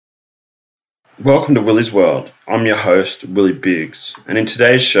Welcome to Willy's World. I'm your host, Willy Biggs, and in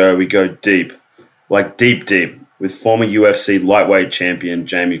today's show we go deep, like deep, with former UFC lightweight champion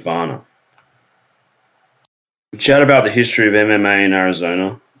Jamie Varner. We chat about the history of MMA in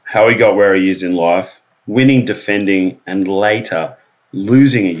Arizona, how he got where he is in life, winning, defending, and later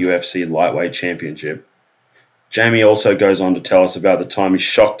losing a UFC lightweight championship. Jamie also goes on to tell us about the time he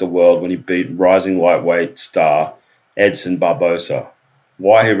shocked the world when he beat rising lightweight star Edson Barbosa,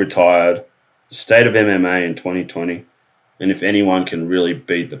 why he retired, the state of MMA in 2020, and if anyone can really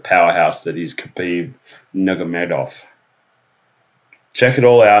beat the powerhouse that is Khabib Nurmagomedov. Check it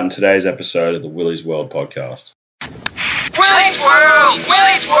all out in today's episode of the Willy's World podcast. Willy's World!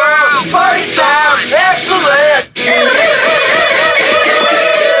 Willy's World! Party time! Excellent!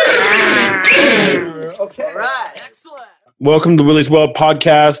 Okay. All right. Excellent. Welcome to Willy's World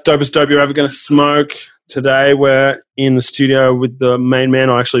podcast. Dopest dope you're ever going to smoke. Today we're in the studio with the main man.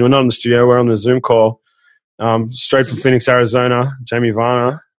 Or actually, we're not in the studio. We're on the Zoom call. Straight from Phoenix, Arizona. Jamie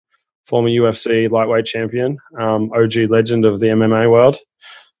Varner, former UFC lightweight champion, OG legend of the MMA world.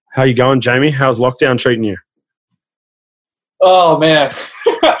 How you going, Jamie? How's lockdown treating you? Oh, man.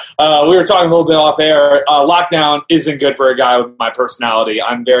 We were talking a little bit off air. Lockdown isn't good for a guy with my personality.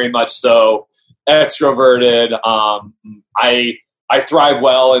 I'm very much so extroverted. I thrive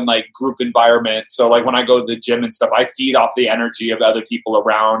well in like group environments. So like when I go to the gym and stuff, I feed off the energy of other people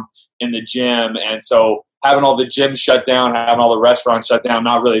around in the gym. And so having all the gyms shut down, having all the restaurants shut down,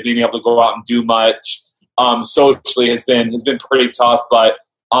 not really being able to go out and do much socially has been pretty tough. But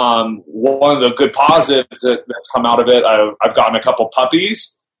one of the good positives that come out of it, I've gotten a couple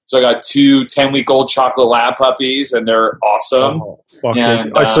puppies. So I got 2 10-week-old chocolate lab puppies, and they're awesome. Oh, fuck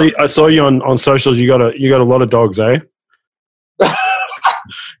and, I saw you on socials. You got a lot of dogs, eh?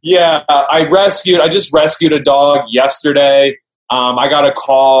 Yeah, I just rescued a dog yesterday. I got a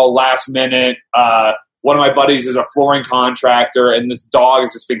call last minute. One of my buddies is a flooring contractor, and this dog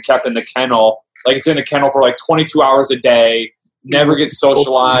has just been kept in the kennel. Like it's in the kennel for like 22 hours a day. Never gets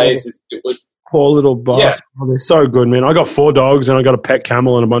socialized. Poor little boss. Yeah. Oh, they're so good, man. I got 4 dogs and I got a pet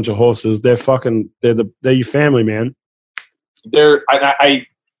camel and a bunch of horses. They're your family, man. I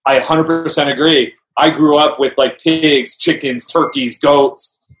 100% agree. I grew up with like pigs, chickens, turkeys,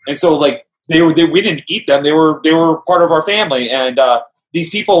 goats, and so like we didn't eat them. They were part of our family, and these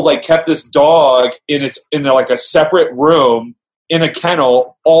people like kept this dog in like a separate room in a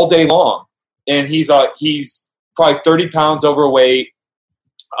kennel all day long, and he's probably 30 pounds overweight.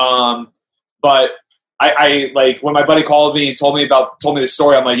 But I like when my buddy called me and told me the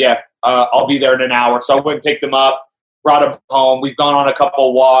story. I'm like, yeah, I'll be there in an hour. So I went and picked him up, brought him home. We've gone on a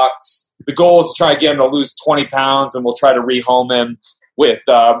couple walks. The goal is to try to get him to lose 20 pounds, and we'll try to rehome him with.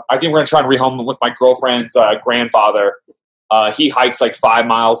 I think we're going to try and rehome him with my girlfriend's grandfather. He hikes like 5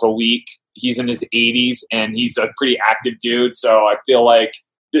 miles a week. He's in his 80s, and he's a pretty active dude. So I feel like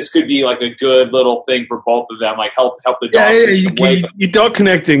this could be like a good little thing for both of them, like help the dog. Yeah, you're dog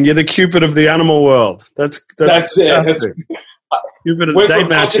connecting. You're the Cupid of the animal world. That's it. Cupid of date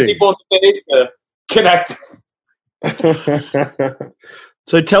matching. People in the face to connect.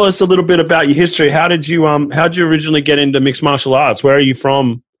 So tell us a little bit about your history. How did you originally get into mixed martial arts? Where are you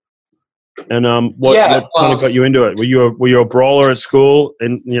from? And what kind of got you into it? Were you a brawler at school?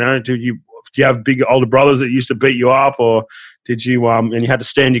 And do you have big older brothers that used to beat you up, or did you and you had to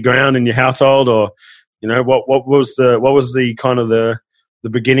stand your ground in your household, or what was the kind of the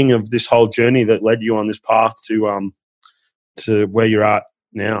beginning of this whole journey that led you on this path to where you're at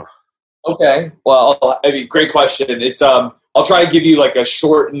now? Okay, well, I mean, great question. It's I'll try to give you like a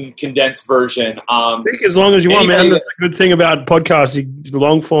short and condensed version. Speak as long as you want, man. That's the good thing about podcasts, the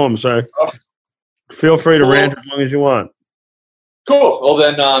long form. So feel free to rant as long as you want. Cool. Well,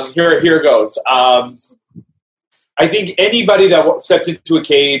 then here goes. I think anybody that steps into a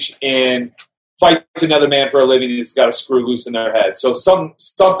cage and fights another man for a living has got a screw loose in their head. So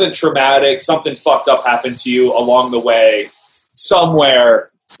something traumatic, something fucked up happened to you along the way somewhere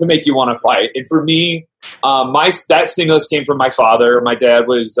to make you want to fight. And for me, that stimulus came from my father. My dad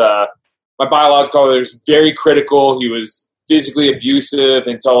was my biological father was very critical. He was physically abusive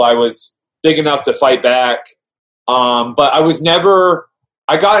until I was big enough to fight back. But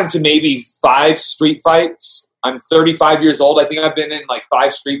I got into maybe 5 street fights. I'm 35 years old. I think I've been in like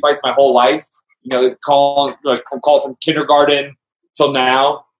 5 street fights my whole life. Call from kindergarten till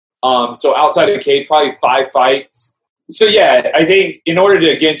now. So outside of the cage, probably 5 fights. So yeah, I think in order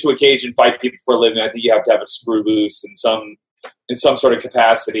to get into a cage and fight people for a living, I think you have to have a screw loose in some sort of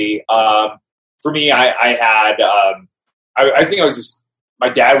capacity. For me, I think I was just, my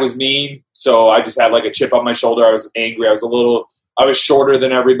dad was mean, so I just had like a chip on my shoulder. I was angry. I was shorter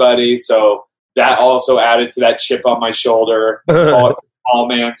than everybody, so that also added to that chip on my shoulder. Call it tall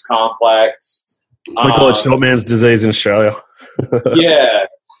man's complex. We call it short man's disease in Australia.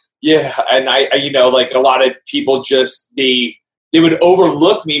 Yeah, and I like a lot of people just they would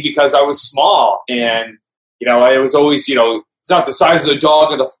overlook me because I was small, and I was always it's not the size of the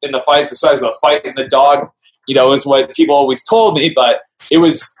dog in the fight, it's the size of the fight in the dog, is what people always told me. But it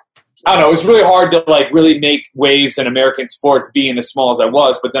was, I don't know, it was really hard to like really make waves in American sports being as small as I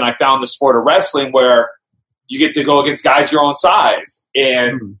was. But then I found the sport of wrestling where you get to go against guys your own size,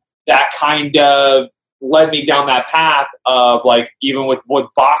 and that kind of led me down that path of like, even with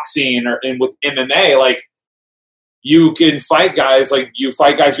boxing and with MMA, like you can fight guys, like you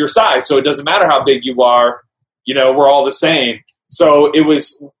fight guys your size. So it doesn't matter how big you are, we're all the same. So it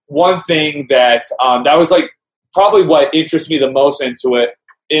was one thing that, that was like probably what interests me the most into it,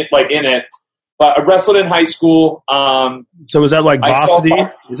 in it. But I wrestled in high school. So was that like varsity?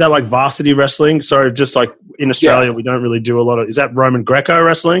 Is that like varsity wrestling? So just like in Australia, we don't really do a lot of, is that Roman Greco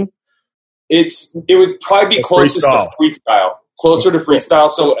wrestling? It would probably be closest to freestyle, closer to freestyle.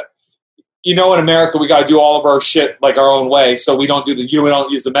 So, in America, we got to do all of our shit like our own way. So we don't we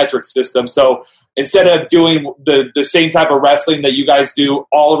don't use the metric system. So instead of doing the same type of wrestling that you guys do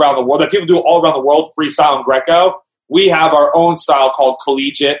all around the world, that people do all around the world, freestyle and Greco, we have our own style called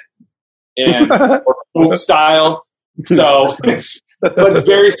collegiate and or folk style. So, but it's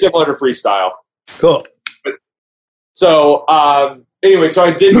very similar to freestyle. Cool. So, anyway, so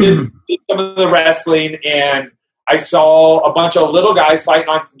I did some of the wrestling, and I saw a bunch of little guys fighting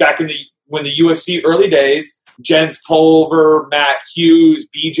back when the UFC early days. Jens Pulver, Matt Hughes,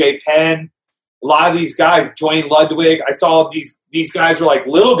 BJ Penn, a lot of these guys, Dwayne Ludwig. I saw these guys were like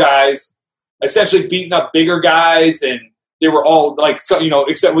little guys, essentially beating up bigger guys, and they were all like,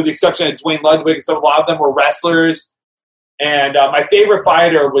 except with the exception of Dwayne Ludwig, so a lot of them were wrestlers. And my favorite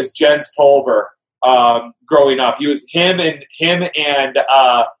fighter was Jens Pulver. Growing up, he was him and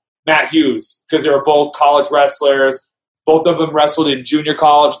Matt Hughes, because they were both college wrestlers. Both of them wrestled in junior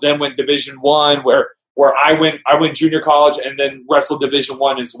college, then went Division I, where I went junior college and then wrestled Division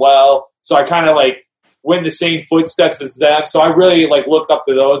I as well. So I kind of like went the same footsteps as them. So I really like looked up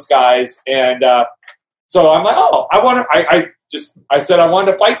to those guys, and so I'm like, I said I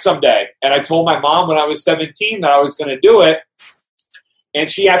wanted to fight someday, and I told my mom when I was 17 that I was going to do it. And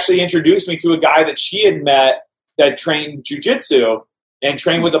she actually introduced me to a guy that she had met that trained jiu-jitsu and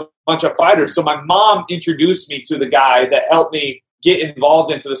trained with a bunch of fighters. So my mom introduced me to the guy that helped me get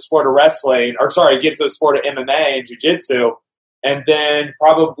involved into the sport of wrestling, get into the sport of MMA and jiu-jitsu. And then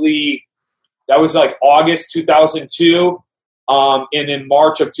probably that was like August 2002. And in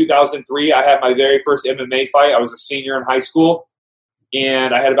March of 2003, I had my very first MMA fight. I was a senior in high school,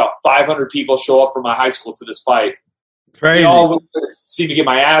 and I had about 500 people show up from my high school to this fight. Crazy. They all seemed to get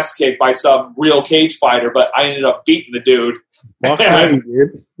my ass kicked by some real cage fighter, but I ended up beating the dude.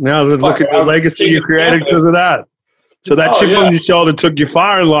 Now look at the legacy you created because of that. So that chip on your shoulder took you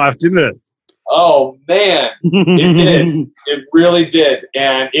far in life, didn't it? Oh, man. It did. It really did.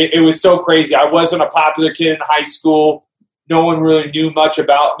 And it was so crazy. I wasn't a popular kid in high school. No one really knew much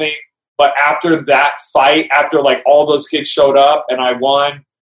about me. But after that fight, after like all those kids showed up and I won,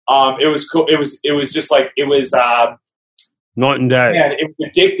 it was cool. It was just like, it was night and day. Man, it was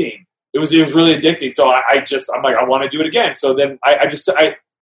addicting. It was really addicting. So I'm like, I want to do it again. So then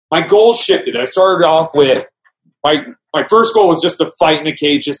my goals shifted. I started off with my first goal was just to fight in a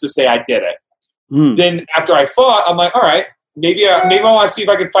cage, just to say I did it. Then after I fought, I'm like, all right, maybe I want to see if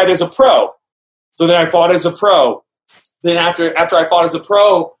I can fight as a pro. So then I fought as a pro. Then after I fought as a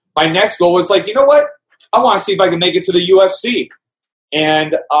pro, my next goal was like, you know what? I want to see if I can make it to the UFC.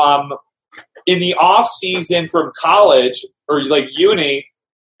 And in the off season from college or like uni,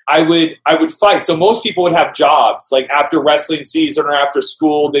 I would fight. So most people would have jobs like after wrestling season or after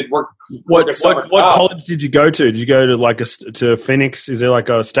school. They'd work. What college did you go to? Did you go to like to Phoenix? Is there like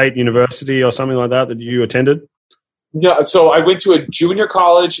a state university or something like that you attended? No. So I went to a junior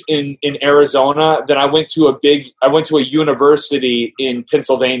college in Arizona. Then I went to a university in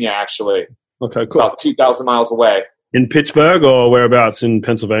Pennsylvania. Actually, okay, cool. About 2,000 miles away. In Pittsburgh or whereabouts in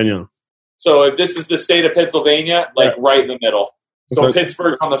Pennsylvania? So if this is the state of Pennsylvania, like right in the middle. So Okay.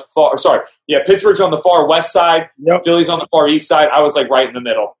 Pittsburgh's on the far west side. Yep. Philly's on the far east side. I was like right in the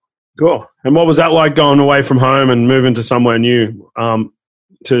middle. Cool. And what was that like going away from home and moving to somewhere new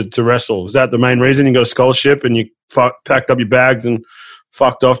to wrestle? Was that the main reason you got a scholarship and you packed up your bags and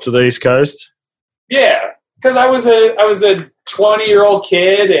fucked off to the East Coast? Yeah, because I was a 20-year-old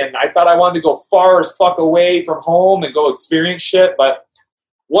kid and I thought I wanted to go far as fuck away from home and go experience shit. But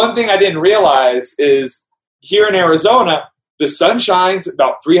one thing I didn't realize is here in Arizona, the sun shines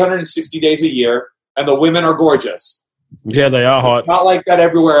about 360 days a year, and the women are gorgeous. Yeah, they are hot. It's not like that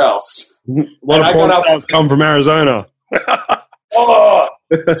everywhere else. A lot of porn stars come from Arizona. Oh!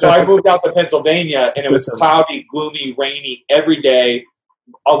 So I moved out to Pennsylvania, and it was cloudy, gloomy, rainy every day.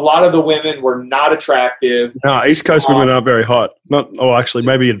 A lot of the women were not attractive. No, East Coast women aren't very hot. Actually,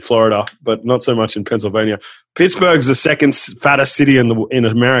 maybe in Florida, but not so much in Pennsylvania. Pittsburgh's the second fattest city in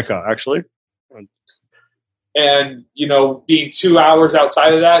America, actually. And, being 2 hours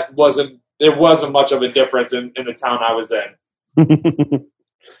outside of that there wasn't much of a difference in the town I was in.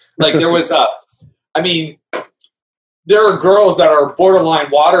 Like there was there are girls that are borderline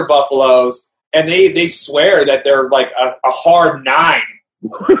water buffaloes, and they swear that they're like a hard 9.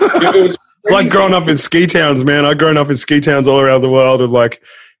 It's like growing up in ski towns, man. I've grown up in ski towns all around the world. And like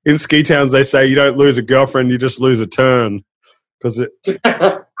in ski towns, they say you don't lose a girlfriend, you just lose a turn. Because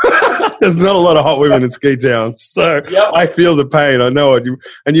there's not a lot of hot women in ski towns. So I feel the pain. I know it.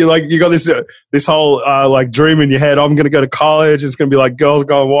 And you got this whole like dream in your head. I'm going to go to college. It's going to be like Girls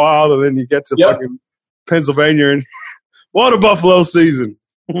Gone Wild. And then you get to fucking Pennsylvania and water buffalo season.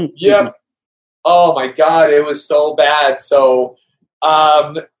 Yep. Oh my God. It was so bad. So,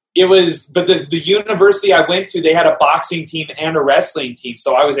 it was, but the university I went to, they had a boxing team and a wrestling team.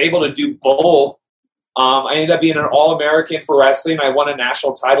 So I was able to do both. I ended up being an All-American for wrestling. I won a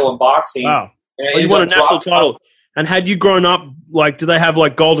national title in boxing. Wow. You won a national title. And had you grown up, like, do they have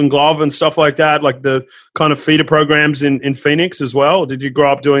like Golden Glove and stuff like that? Like the kind of feeder programs in Phoenix as well? Did you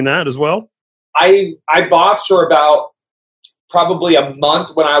grow up doing that as well? I boxed for about probably a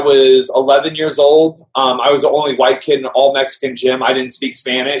month when I was 11 years old. I was the only white kid in an all-Mexican gym. I didn't speak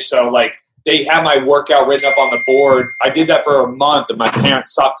Spanish, so like they had my workout written up on the board. I did that for a month, and my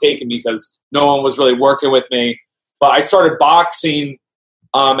parents stopped taking me because no one was really working with me. But I started boxing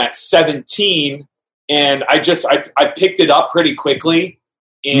at 17, and I picked it up pretty quickly,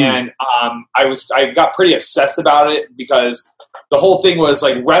 and I got pretty obsessed about it because the whole thing was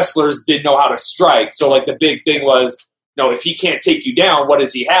like wrestlers didn't know how to strike. So like the big thing was, if he can't take you down, what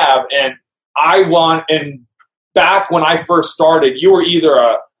does he have? And and back when I first started, you were either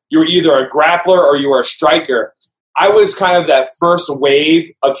a grappler or you were a striker. I was kind of that first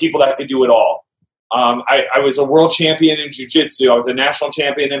wave of people that could do it all. I was a world champion in jiu-jitsu. I was a national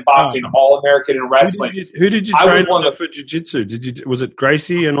champion in boxing, All-American in wrestling. Who did you train under for jiu-jitsu? Was it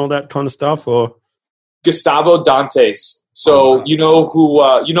Gracie and all that kind of stuff, or Gustavo Dantes? So you know who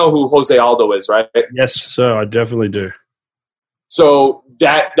Jose Aldo is, right? Yes, sir. I definitely do. So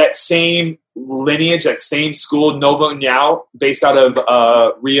that same lineage, that same school, Novo União, based out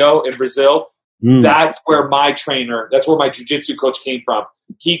of Rio in Brazil, that's where my jiu-jitsu coach came from.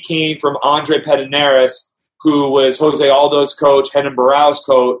 He came from Andre Pederneiras, who was Jose Aldo's coach, Renan Barão's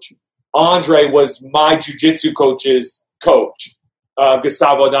coach. Andre was my jiu-jitsu coach's coach,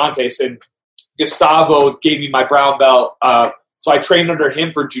 Gustavo Dantes, and Gustavo gave me my brown belt. So I trained under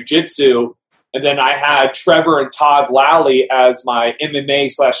him for jiu-jitsu. And then I had Trevor and Todd Lally as my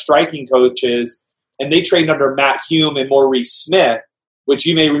MMA/striking coaches, and they trained under Matt Hume and Maurice Smith, which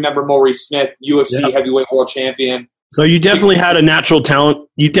you may remember Maurice Smith, UFC heavyweight world champion. So you definitely had a natural talent.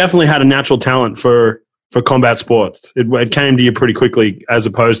 You definitely had a natural talent for combat sports. It came to you pretty quickly, as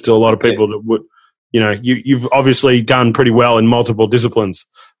opposed to a lot of people that would, you've obviously done pretty well in multiple disciplines,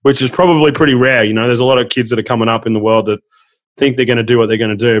 which is probably pretty rare. There's a lot of kids that are coming up in the world that think they're going to do what they're going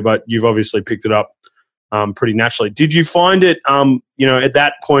to do, but you've obviously picked it up pretty naturally. Did you find it, at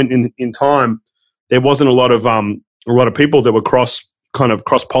that point in time, there wasn't a lot of people that were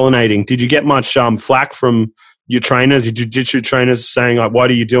cross-pollinating. Did you get much flack from your trainers, your jiu-jitsu trainers, saying like,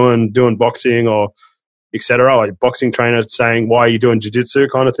 "What are you doing boxing?" or et cetera? Like boxing trainers saying, "Why are you doing jiu-jitsu?"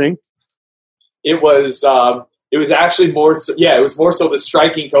 kind of thing? It was actually more so, it was more so the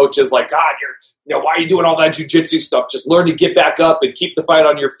striking coaches like, "God, why are you doing all that jiu-jitsu stuff? Just learn to get back up and keep the fight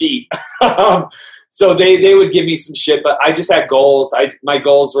on your feet." So they would give me some shit, but I just had goals. My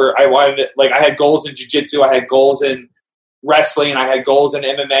goals were, I had goals in jiu-jitsu, I had goals in wrestling, I had goals in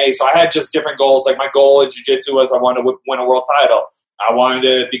MMA. So I had just different goals. Like my goal in jiu-jitsu was I wanted to win a world title. I wanted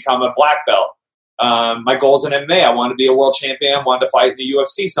to become a black belt. My goals in MMA, I wanted to be a world champion. I wanted to fight in the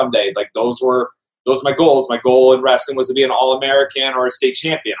UFC someday. Like those were my goals. My goal in wrestling was to be an All-American or a state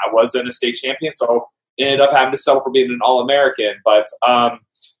champion. I wasn't a state champion, so ended up having to settle for being an All-American. But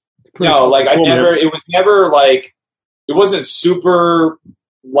it wasn't super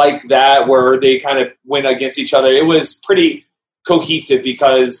like that where they kind of went against each other. It was pretty cohesive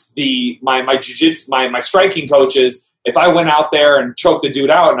because my jiu-jitsu, my striking coaches, if I went out there and choked the dude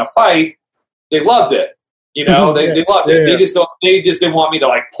out in a fight, they loved it. They loved it. Yeah. They just didn't want me to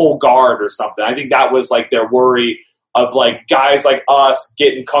like pull guard or something. I think that was like their worry of like guys like us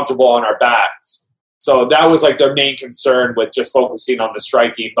getting comfortable on our backs. So that was like their main concern with just focusing on the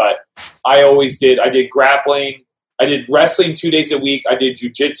striking. But I did grappling. I did wrestling 2 days a week. I did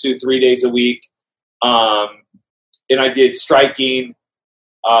jiu-jitsu 3 days a week. And I did striking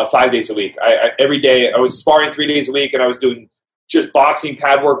 5 days a week. Every day I was sparring 3 days a week, and I was doing just boxing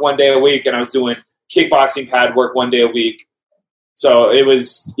pad work 1 day a week, and I was doing kickboxing pad work 1 day a week. So it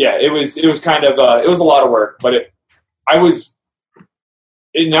was kind of it was a lot of work, but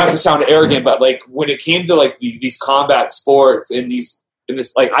not to sound arrogant, but like when it came to like these combat sports and this,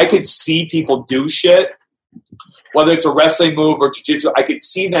 like I could see people do shit, whether it's a wrestling move or jiu-jitsu, I could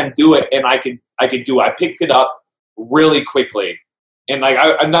see them do it, and I could do it. I picked it up really quickly. And like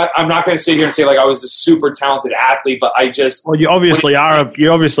I'm not going to sit here and say like I was a super talented athlete, but I just you obviously are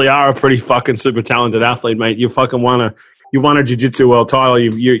a pretty fucking super talented athlete, mate. You fucking won a jiu-jitsu world title.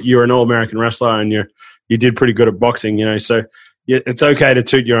 You're an all-American wrestler, and you did pretty good at boxing, you know. So it's okay to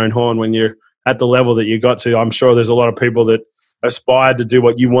toot your own horn when you're at the level that you got to. I'm sure there's a lot of people that aspired to do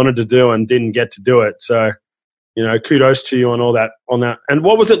what you wanted to do and didn't get to do it. So, you know, kudos to you on all that. And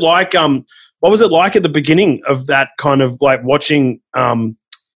what was it like? What was it like at the beginning of that kind of like watching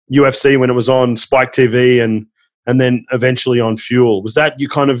UFC when it was on Spike TV and then eventually on Fuel? Was that you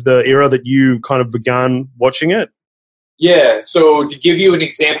kind of the era that you kind of began watching it? Yeah. So to give you an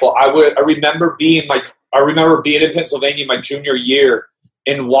example, I remember being in Pennsylvania my junior year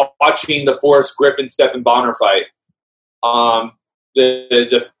and watching the Forrest Griffin-Stephen Bonner fight,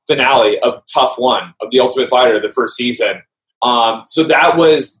 the finale of Tough One of The Ultimate Fighter, the first season. So that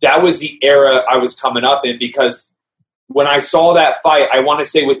was the era I was coming up in, because when I saw that fight, I want to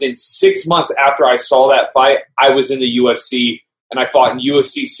say within 6 months after I saw that fight, I was in the UFC, and I fought in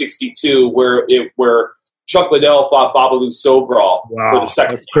UFC 62 where Chuck Liddell fought Babalu Sobral for the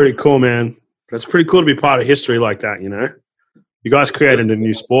second. That's pretty cool, man. That's pretty cool to be part of history like that, you know. You guys created a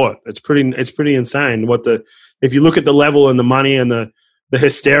new sport. It's pretty insane if you look at the level and the money and the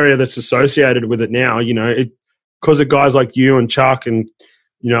hysteria that's associated with it now, you know, because of guys like you and Chuck and,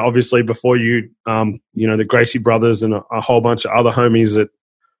 you know, obviously before you, you know, the Gracie brothers and a whole bunch of other homies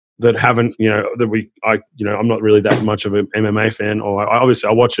that haven't, you know, I'm not really that much of an MMA fan, or obviously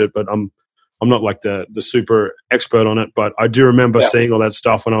I watch it, but I'm not like the super expert on it. But I do remember seeing all that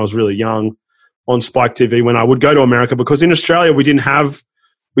stuff when I was really young on Spike TV when I would go to America, because in Australia we didn't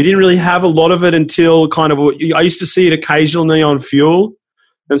really have a lot of it until kind of, I used to see it occasionally on Fuel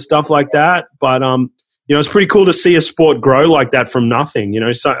and stuff like that. But, you know, it's pretty cool to see a sport grow like that from nothing, you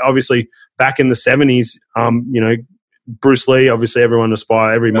know. So obviously back in the 70s, you know, Bruce Lee, obviously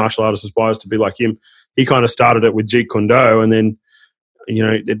every martial artist aspires to be like him. He kind of started it with Jeet Kune Do, and then, you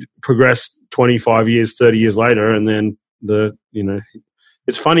know, it progressed 25 years, 30 years later. And then you know,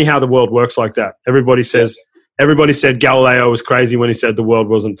 it's funny how the world works like that. Everybody said Galileo was crazy when he said the world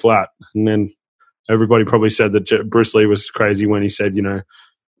wasn't flat. And then everybody probably said that Bruce Lee was crazy when he said, you know,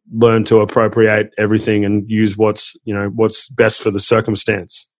 learn to appropriate everything and use what's best for the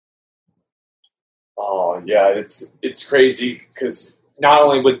circumstance. Oh yeah, it's crazy, because not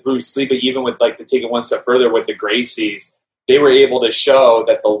only with Bruce Lee, but even with like to take it one step further with the Gracies, they were able to show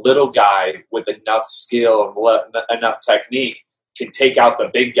that the little guy with enough skill and enough technique can take out the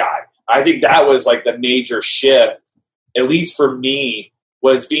big guy. I think that was like the major shift, at least for me,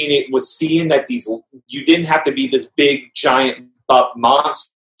 was seeing that you didn't have to be this big giant buff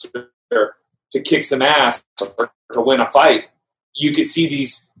monster to kick some ass or to win a fight. You could see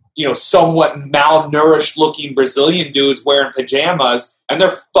these, you know, somewhat malnourished looking Brazilian dudes wearing pajamas, and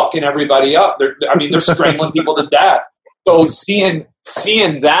they're fucking everybody up. They're strangling people to death. So seeing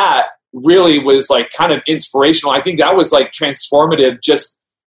that really was like kind of inspirational. I think that was like transformative just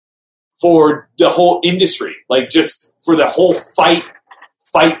for the whole industry, like just for the whole fight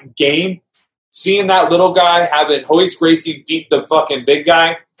game. Seeing that little guy having Royce Gracie beat the fucking big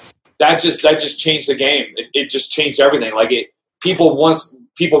guy, that just changed the game. It just changed everything. Like once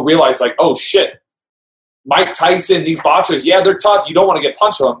people realized like, oh shit, Mike Tyson, these boxers, yeah, they're tough. You don't want to get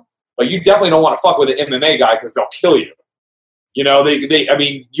punched on them, but you definitely don't want to fuck with an MMA guy because they'll kill you. You know,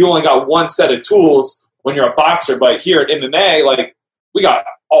 you only got one set of tools when you're a boxer, but here at MMA, like, we got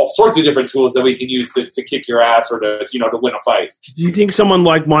all sorts of different tools that we can use to kick your ass or to win a fight. Do you think someone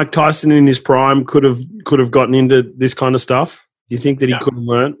like Mike Tyson in his prime could have gotten into this kind of stuff? Do you think that he could have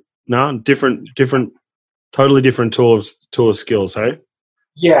learned? No, different, totally different tool of skills, hey?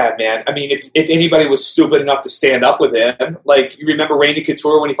 Yeah, man. I mean, if anybody was stupid enough to stand up with him, like, you remember Randy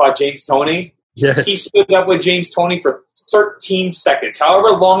Couture when he fought James Toney? Yes. He stood up with James Toney for 13 seconds. However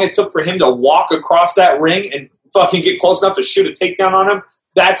long it took for him to walk across that ring and fucking get close enough to shoot a takedown on him,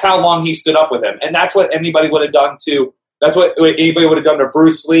 That's how long he stood up with him, and that's what anybody would have done to. That's what anybody would have done to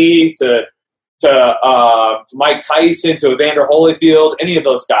Bruce Lee, to Mike Tyson, to Evander Holyfield, any of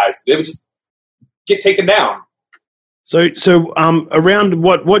those guys. They would just get taken down. So around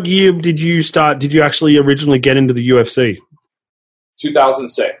what year did you start? Did you actually originally get into the UFC?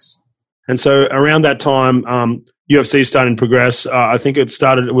 2006. And so around that time, UFC started to progress. I think it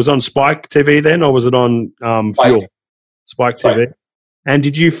was on Spike TV then, or was it on Fuel? Spike TV. And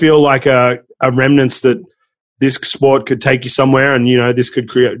did you feel like a remnants that this sport could take you somewhere, and this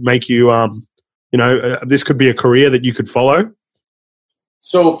could make you, this could be a career that you could follow?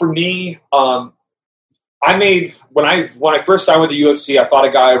 So for me, I made when I first signed with the UFC, I fought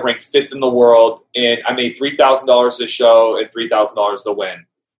a guy ranked 5th in the world, and I made $3,000 a show and $3,000 to win.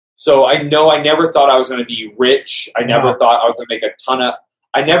 So I never thought I was going to be rich. I never thought I was going to make a ton of.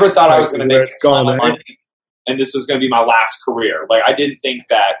 I never thought I was going to make a ton of money, and this was going to be my last career. Like, I didn't think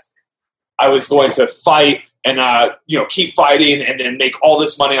that I was going to fight and keep fighting and then make all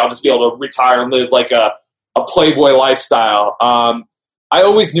this money. I'll just be able to retire and live like a playboy lifestyle. I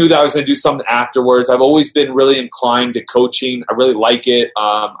always knew that I was going to do something afterwards. I've always been really inclined to coaching. I really like it.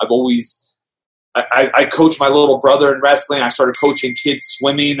 I coached my little brother in wrestling. I started coaching kids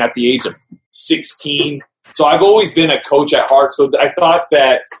swimming at the age of 16. So I've always been a coach at heart. So I thought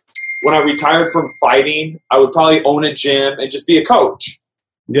that when I retired from fighting, I would probably own a gym and just be a coach.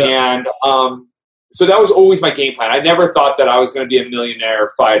 Yeah. And so that was always my game plan. I never thought that I was going to be a millionaire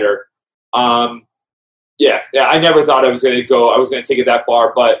fighter. I never thought I was going to take it that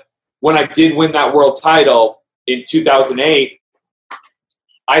far. But when I did win that world title in 2008,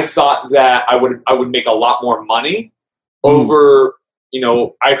 I thought that I would make a lot more money over,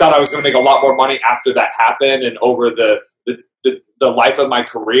 I thought I was going to make a lot more money after that happened and over the life of my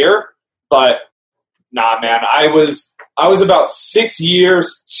career. But nah, man, I was about 6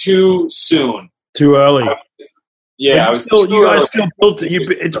 years too soon. Too early. I was still built it.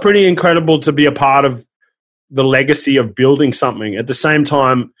 It's pretty incredible to be a part of the legacy of building something at the same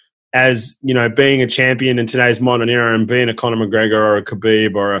time as, being a champion in today's modern era and being a Conor McGregor or a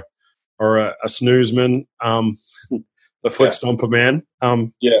Khabib or a Snoozman, the foot stomper man.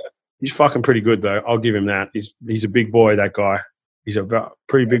 He's fucking pretty good though. I'll give him that. He's a big boy, that guy. He's a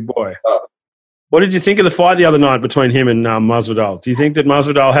pretty big boy. What did you think of the fight the other night between him and Masvidal? Do you think that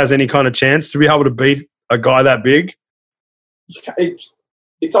Masvidal has any kind of chance to be able to beat a guy that big?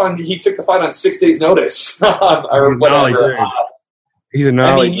 It's on. He took the fight on 6 days' notice, or whatever. He's a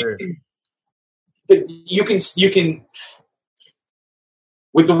gnarly dude. But you can.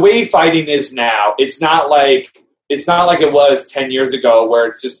 With the way fighting is now, it's not like it was 10 years ago, where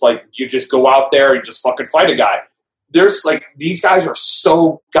it's just like you just go out there and just fucking fight a guy. There's these guys are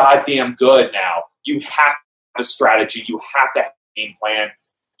so goddamn good now. You have to have a strategy. You have to have a game plan.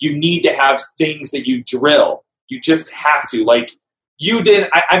 You need to have things that you drill. You just have to. You did.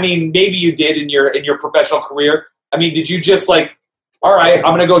 I mean, maybe you did in your professional career. I mean, did you just all right,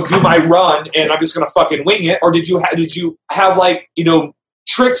 I'm gonna go do my run and I'm just gonna fucking wing it, or did you have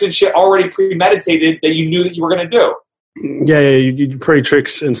tricks and shit already premeditated that you knew that you were gonna do? Yeah, you pre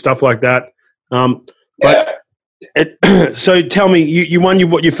tricks and stuff like that. So tell me, you won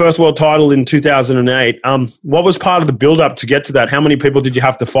your first world title in 2008. What was part of the build up to get to that? How many people did you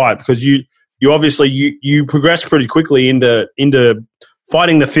have to fight? Because you obviously you progressed pretty quickly into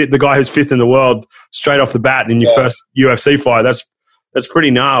fighting the guy who's 5th in the world straight off the bat in your first UFC fight. That's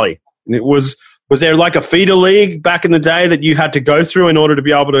pretty gnarly. And was there like a feeder league back in the day that you had to go through in order to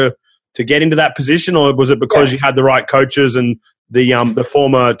be able to get into that position, or was it because you had the right coaches and the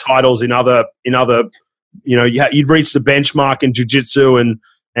former titles in other you'd reached the benchmark in jiu-jitsu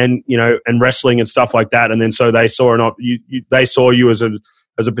and wrestling and stuff like that, and then so they saw they saw you as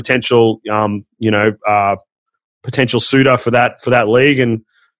a potential potential suitor for that league, and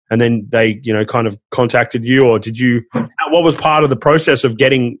then they kind of contacted you, or did you? What was part of the process of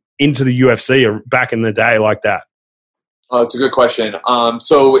getting into the UFC back in the day like that? That's a good question.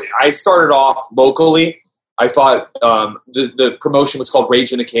 So I started off locally. I fought the promotion was called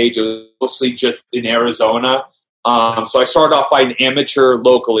Rage in the Cage. It was mostly just in Arizona. So I started off fighting amateur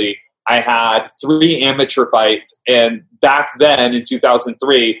locally. I had 3 amateur fights, and back then in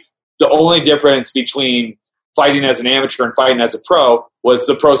 2003, the only difference between fighting as an amateur and fighting as a pro was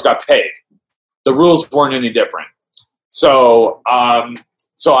the pros got paid. The rules weren't any different. So I'm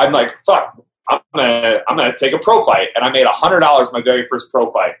like, fuck, I'm gonna take a pro fight, and I made $100 my very first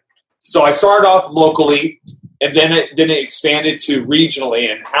pro fight. So I started off locally, and then it expanded to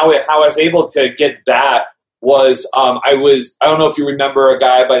regionally. And how I was able to get that was I don't know if you remember a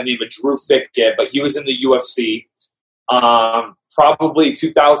guy by the name of Drew Fickett, but he was in the UFC. probably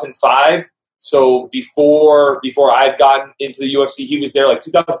 2005. So before I had gotten into the UFC, he was there like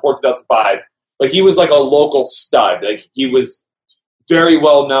 2004, 2005. Like he was like a local stud. Like he was very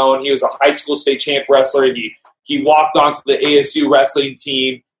well known. He was a high school state champ wrestler. He walked onto the ASU wrestling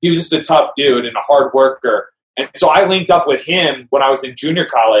team. He was just a tough dude and a hard worker. And so I linked up with him when I was in junior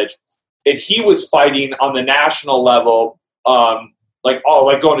college, and he was fighting on the national level, like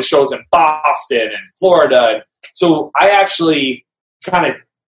going to shows in Boston and Florida. And so I actually kind of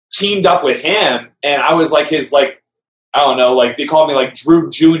teamed up with him, and I was like his, like, I don't know, like they called me like Drew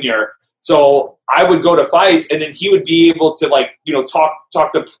Jr. So I would go to fights, and then he would be able to, like, you know, talk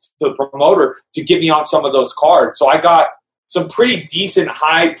to the promoter to get me on some of those cards. So I got some pretty decent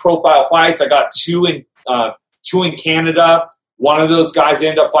high profile fights. I got two in Canada. One of those guys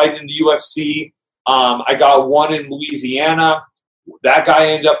ended up fighting in the UFC. I got one in Louisiana. That guy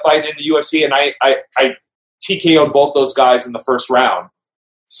ended up fighting in the UFC, and I TKO'd both those guys in the first round.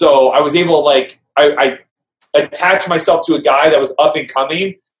 So I was able to, like, I attached myself to a guy that was up and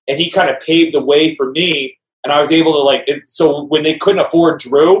coming, and he kind of paved the way for me. And I was able to, like, so when they couldn't afford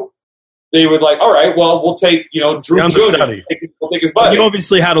Drew, they would like, all right, well, we'll take, you know, Drew Jr. We'll take his buddy. You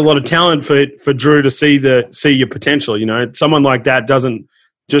obviously had a lot of talent for Drew to see your potential. You know, someone like that doesn't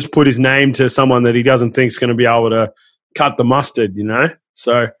just put his name to someone that he doesn't think is going to be able to cut the mustard. You know,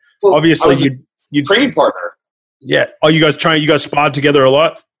 so obviously you training partner. Yeah. Oh, you guys sparred together a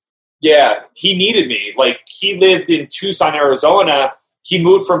lot? Yeah, he needed me. Like, he lived in Tucson, Arizona. He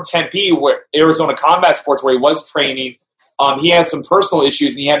moved from Tempe, where Arizona Combat Sports, where he was training. He had some personal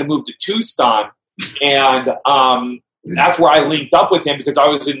issues, and he had to move to Tucson. And that's where I linked up with him, because I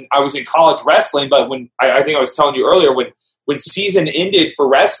was in college wrestling. But when I think I was telling you earlier, when season ended for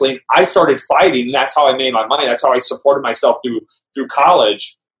wrestling, I started fighting, and that's how I made my money. That's how I supported myself through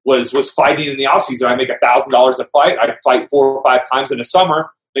college. Was fighting in the off season. I make $1,000 a fight. I fight 4 or 5 times in the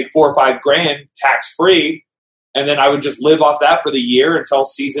summer, make $4 or $5 grand tax free, and then I would just live off that for the year until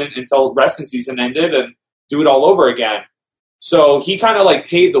wrestling season ended, and do it all over again. So he kind of like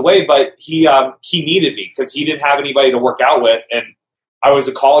paved the way, but he needed me because he didn't have anybody to work out with, and I was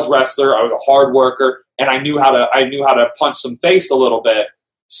a college wrestler. I was a hard worker, and I knew how to punch some face a little bit.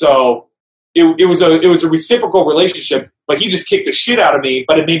 So it was a reciprocal relationship. But he just kicked the shit out of me,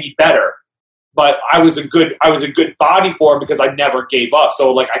 but it made me better. But I was a good body for him because I never gave up.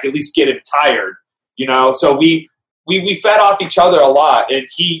 So, like, I could at least get him tired, you know. So we fed off each other a lot, and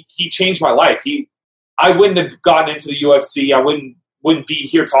he changed my life. I wouldn't have gotten into the UFC. I wouldn't be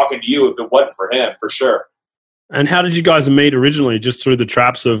here talking to you if it wasn't for him, for sure. And how did you guys meet originally? Just through the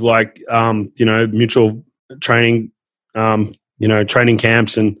traps of, like, you know, mutual training, you know, training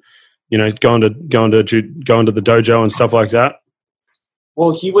camps, and, you know, going to the dojo and stuff like that?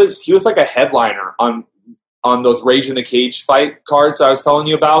 Well, he was like a headliner on those Rage in the Cage fight cards I was telling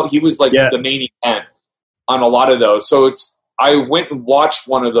you about. He was like the main event on a lot of those. So I went and watched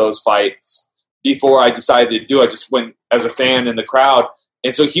one of those fights before I decided to do it. I just went as a fan in the crowd.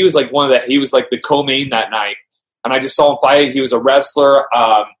 And so he was like he was like the co-main that night. And I just saw him fight. He was a wrestler.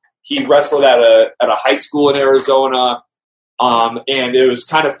 He wrestled at a high school in Arizona. And it was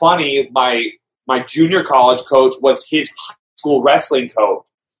kind of funny. My junior college coach was his high school wrestling coach.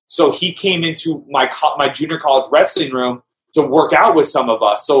 So he came into my junior college wrestling room to work out with some of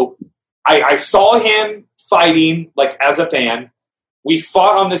us. So I saw him fighting, like, as a fan. We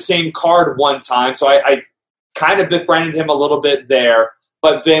fought on the same card one time. So I kind of befriended him a little bit there.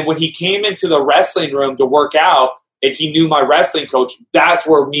 But then when he came into the wrestling room to work out and he knew my wrestling coach, that's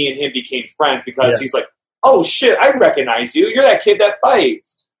where me and him became friends, because he's like, oh, shit, I recognize you. You're that kid that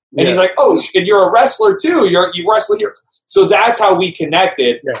fights. And he's like, oh, and you're a wrestler too. You wrestle here. So that's how we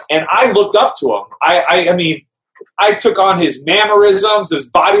connected. Yeah. And I looked up to him. I mean, I took on his mannerisms, his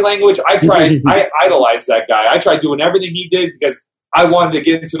body language. I idolized that guy. I tried doing everything he did because I wanted to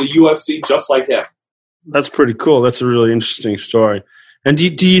get into the UFC just like him. That's pretty cool. That's a really interesting story. And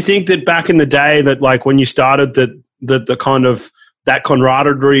do you think that back in the day that, like, when you started, that the kind of that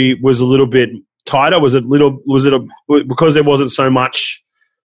camaraderie was a little bit tighter? Was it because there wasn't so much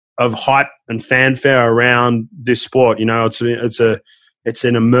of hype and fanfare around this sport? You know, it's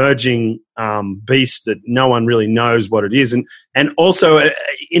an emerging beast that no one really knows what it is, and also,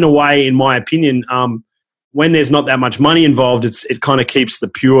 in a way, in my opinion, when there's not that much money involved, it kind of keeps the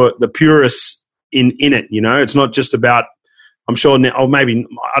purists in it. You know, it's not just about. I'm sure, or maybe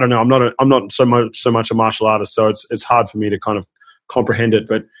I don't know. I'm not so much a martial artist, so it's hard for me to kind of comprehend it.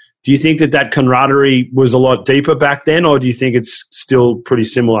 But do you think that camaraderie was a lot deeper back then, or do you think it's still pretty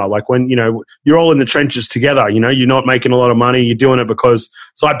similar? Like, when, you know, you're all in the trenches together, you know, you're not making a lot of money, you're doing it because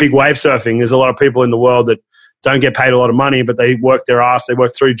it's like big wave surfing. There's a lot of people in the world that don't get paid a lot of money, but they work their ass. They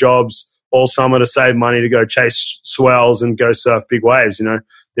work 3 jobs all summer to save money to go chase swells and go surf big waves. You know,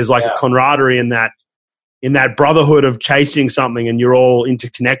 there's like a camaraderie in that brotherhood of chasing something, and you're all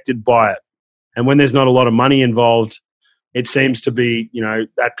interconnected by it. And when there's not a lot of money involved, it seems to be, you know,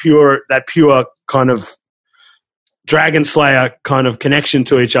 that pure kind of Dragon Slayer kind of connection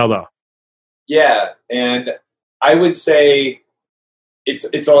to each other. Yeah, and I would say it's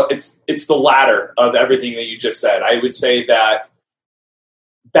the latter of everything that you just said. I would say that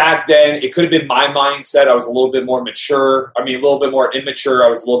back then it could have been my mindset. I was a little bit more mature. I mean, a little bit more immature. I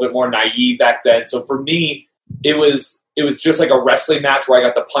was a little bit more naive back then. So for me, it was just like a wrestling match where I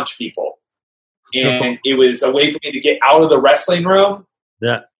got to punch people, and it was a way for me to get out of the wrestling room.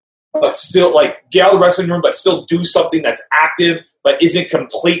 Yeah. But still, like, get out of the wrestling room, but still do something that's active, but isn't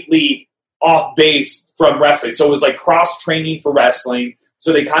completely off base from wrestling. So it was like cross training for wrestling.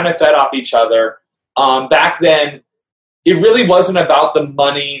 So they kind of fed off each other. Back then, it really wasn't about the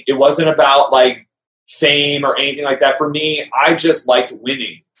money. It wasn't about like fame or anything like that. For me, I just liked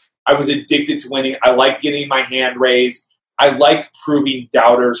winning. I was addicted to winning. I liked getting my hand raised. I liked proving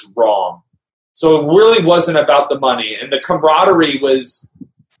doubters wrong. So it really wasn't about the money. And the camaraderie was,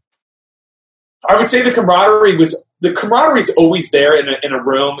 I would say the camaraderie is always there in a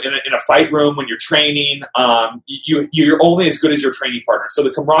room, in a fight room when you're training. You're only as good as your training partner. So the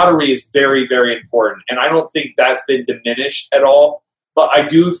camaraderie is very, very important. And I don't think that's been diminished at all. But I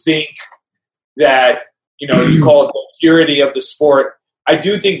do think that, you know, you call it the purity of the sport. I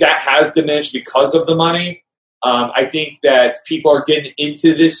do think that has diminished because of the money. I think that people are getting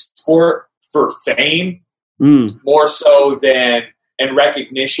into this sport for fame more so than and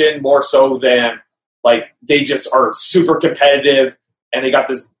recognition, more so than like they just are super competitive and they got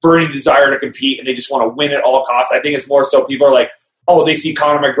this burning desire to compete and they just want to win at all costs. I think it's more so people are like, oh, they see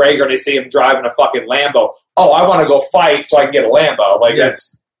Conor McGregor and they see him driving a fucking Lambo. Oh, I want to go fight so I can get a Lambo. Like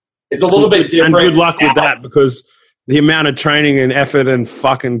it's a little bit different. And good luck with that, because the amount of training and effort and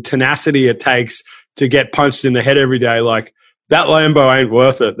fucking tenacity it takes to get punched in the head every day, like that Lambo ain't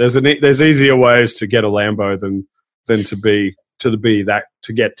worth it. There's easier ways to get a Lambo than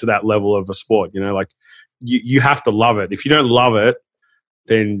to get to that level of a sport. You know, like you have to love it. If you don't love it,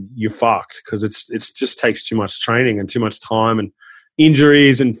 then you're fucked, because it's just takes too much training and too much time and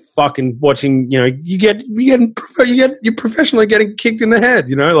injuries and fucking watching. You know, you're professionally getting kicked in the head.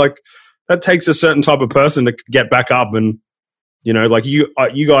 You know, like that takes a certain type of person to get back up. And you know, like you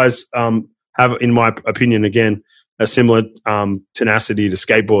guys have, in my opinion, again, a similar tenacity to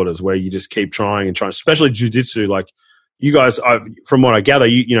skateboarders, where you just keep trying and trying, especially jiu-jitsu. Like you guys, from what I gather,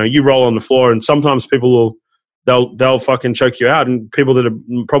 you roll on the floor, and sometimes people they'll fucking choke you out, and people that are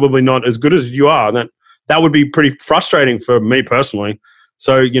probably not as good as you are, that would be pretty frustrating for me personally.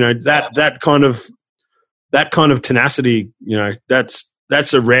 So, you know, that kind of tenacity, you know,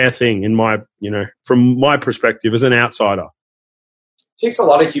 that's a rare thing in my, you know, from my perspective as an outsider. It takes a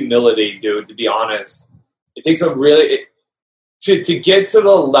lot of humility, dude, to be honest. It takes a really to get to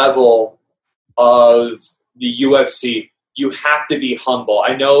the level of the UFC, you have to be humble.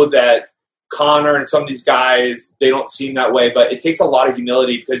 I know that Conor and some of these guys, they don't seem that way, but it takes a lot of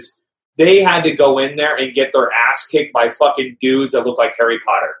humility, because they had to go in there and get their ass kicked by fucking dudes that look like Harry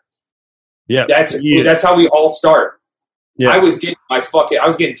Potter. Yeah, that's how we all start. Yeah. I was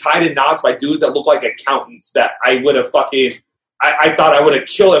getting tied in knots by dudes that look like accountants that I would have fucking. I thought I would have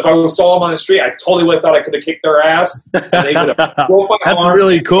killed. If I saw them on the street, I totally would have thought I could have kicked their ass. And they would have broke my That's arm a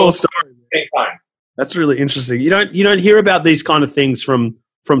really cool story. Same time. That's really interesting. You don't hear about these kind of things from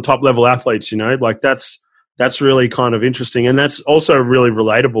top level athletes. You know, like that's really kind of interesting, and that's also really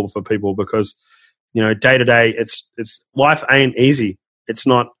relatable for people, because you know, day to day, it's life ain't easy. It's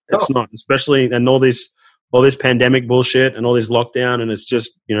not, especially, and all this pandemic bullshit and all this lockdown, and it's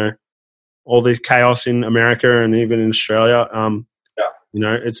just, you know, all this chaos in America and even in Australia. You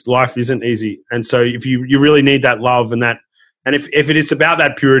know, life isn't easy. And so if you really need that love and if it is about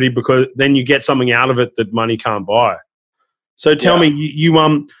that purity, because then you get something out of it that money can't buy. So tell me,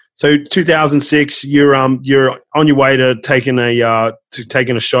 so 2006, you're on your way to taking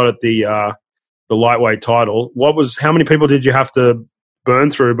a shot at the lightweight title. How many people did you have to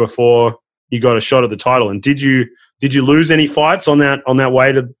burn through before you got a shot at the title? And did you lose any fights on the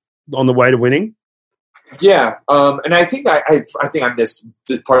way to winning? Yeah, and I think I missed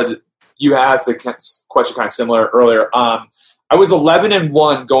this part of the. You asked a question kind of similar earlier. I was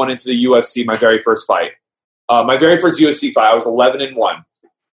 11-1 going into the UFC, my very first fight. My very first UFC fight, I was 11-1,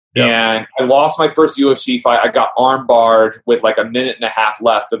 yep. And I lost my first UFC fight. I got arm barred with like a minute and a half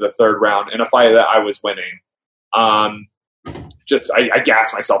left of the third round in a fight that I was winning. I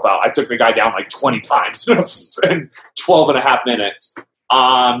gassed myself out. I took the guy down like 20 times in 12 and a half minutes.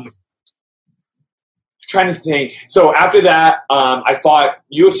 Trying to think. So after that, I fought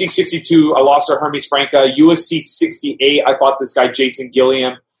UFC 62. I lost to Hermes Franca. UFC 68, I fought this guy, Jason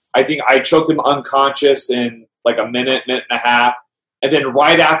Gilliam. I think I choked him unconscious in like a minute and a half. And then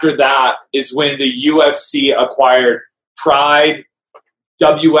right after that is when the UFC acquired Pride,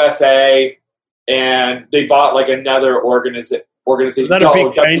 WFA, and they bought like another organization. Was that a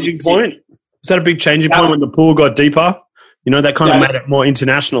big changing point? Was that a big changing point when the pool got deeper? You know, that kind of made it more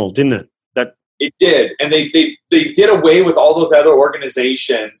international, didn't it? It did. And they did away with all those other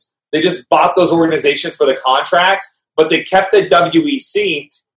organizations. They just bought those organizations for the contracts, but they kept the WEC.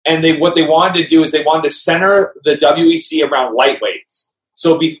 And what they wanted to do is they wanted to center the WEC around lightweights.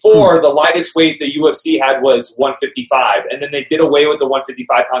 So before, the lightest weight the UFC had was 155. And then they did away with the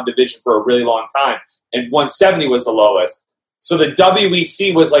 155-pound division for a really long time. And 170 was the lowest. So the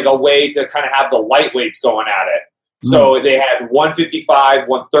WEC was like a way to kind of have the lightweights going at it. So they had 155,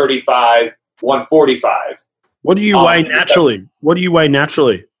 135, 145. What do you weigh naturally? What do you weigh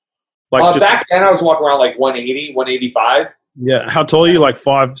naturally? Like back then, I was walking around like 180, 185. Yeah. How tall are you? Like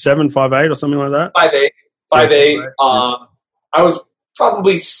 5'7", 5'8", or something like that? 5'8". I was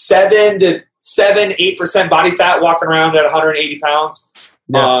probably 7-8% body fat walking around at 180 pounds.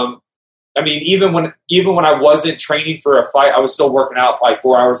 Yeah. I mean, even when I wasn't training for a fight, I was still working out probably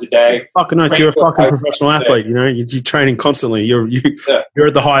 4 hours a day. Fucking no, you're a fucking professional athlete. You know, you're training constantly. You're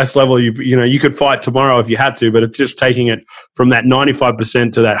at the highest level. You know, you could fight tomorrow if you had to, but it's just taking it from that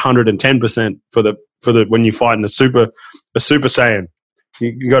 95% to that 110% for the when you fight in a super saiyan.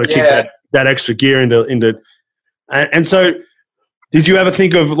 You got to keep that extra gear into. And so, did you ever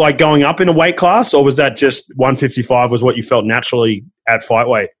think of like going up in a weight class, or was that just 155 was what you felt naturally at fight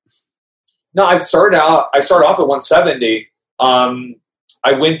weight? No, I started off at 170.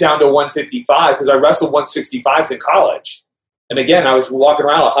 I went down to 155 because I wrestled 165s in college. And again, I was walking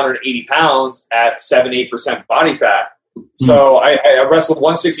around 180 pounds at 7-8% body fat. So I wrestled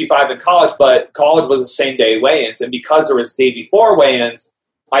 165 in college, but college was the same day weigh-ins. And because there was day before weigh-ins,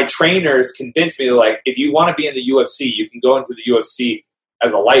 my trainers convinced me, like, if you want to be in the UFC, you can go into the UFC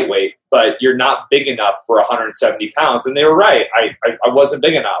as a lightweight, but you're not big enough for 170 pounds. And they were right. I wasn't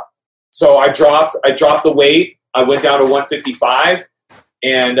big enough. So I dropped the weight. I went down to 155,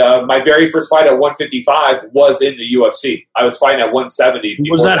 and my very first fight at 155 was in the UFC. I was fighting at 170.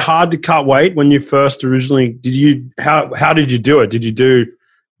 Was that hard to cut weight when you first originally? How did you do it? Did you do,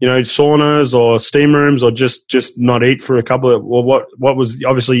 you know, saunas or steam rooms, or just not eat for a couple of? Well, what was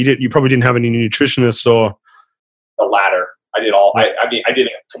obviously you probably didn't have any nutritionists or the latter. I did all. I mean, I did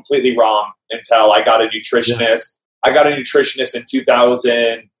it completely wrong until I got a nutritionist. Yeah. I got a nutritionist in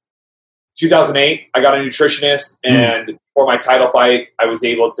 2008, I got a nutritionist, and for my title fight, I was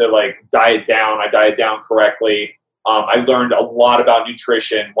able to like diet down. I dieted down correctly. I learned a lot about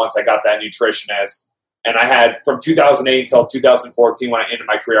nutrition once I got that nutritionist. And I had from 2008 until 2014 when I ended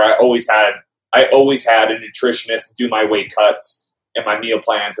my career, I always had a nutritionist do my weight cuts and my meal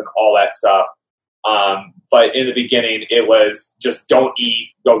plans and all that stuff. But in the beginning, it was just don't eat,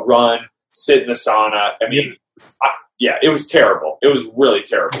 go run, sit in the sauna. I mean, it was terrible. It was really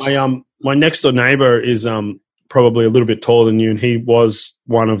terrible. My next door neighbor is probably a little bit taller than you, and he was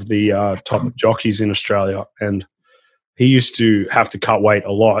one of the top jockeys in Australia. And he used to have to cut weight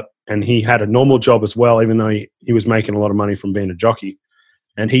a lot, and he had a normal job as well, even though he was making a lot of money from being a jockey.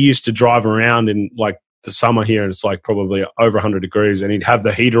 And he used to drive around in like the summer here, and it's like probably over 100 degrees, and he'd have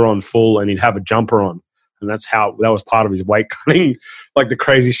the heater on full, and he'd have a jumper on, and that was part of his weight cutting, like the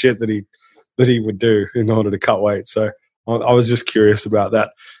crazy shit that he would do in order to cut weight. So I was just curious about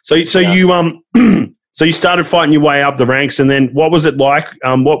that. So you so you started fighting your way up the ranks, and then what was it like?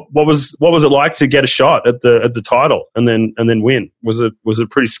 What was it like to get a shot at the title and then win? Was it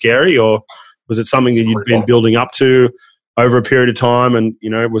pretty scary, or was it something that you'd been building up to over a period of time? And you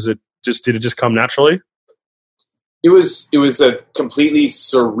know, did it just come naturally? It was a completely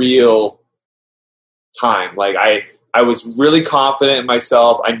surreal time. Like I was really confident in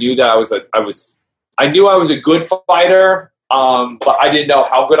myself. I knew that I knew I was a good fighter, but I didn't know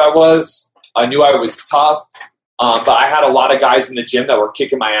how good I was. I knew I was tough, but I had a lot of guys in the gym that were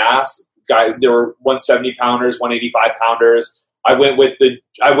kicking my ass. There were 170 pounders, 185 pounders. I went with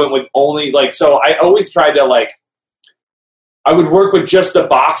only like, so I always tried to like, I would work with just the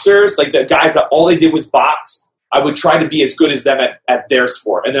boxers, like the guys that all they did was box. I would try to be as good as them at their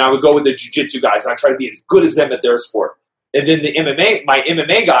sport. And then I would go with the jiu-jitsu guys and I try to be as good as them at their sport. And then my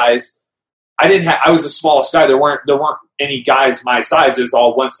MMA guys, I was the smallest guy. There weren't any guys my size. It was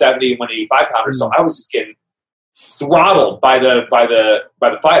all 170, 185 pounders. So I was just getting throttled by the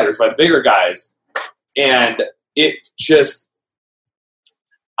fighters, by the bigger guys, and it just.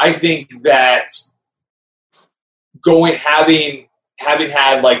 I think that having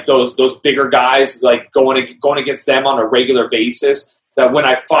had like those bigger guys like going against them on a regular basis, that when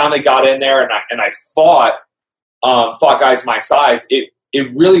I finally got in there and I fought guys my size, it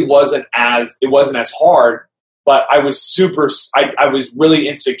really wasn't as hard, but I was I was really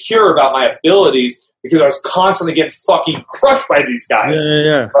insecure about my abilities because I was constantly getting fucking crushed by these guys.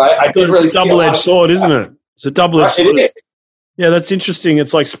 Yeah. Right? I didn't really It's a double-edged sword, isn't it? It's a double-edged sword. It is. Yeah, that's interesting.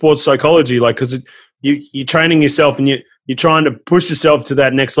 It's like sports psychology, like because you're training yourself and you're trying to push yourself to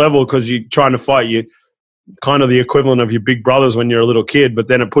that next level because you're trying to fight you kind of the equivalent of your big brothers when you're a little kid, but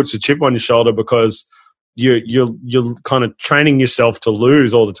then it puts a chip on your shoulder because you're kind of training yourself to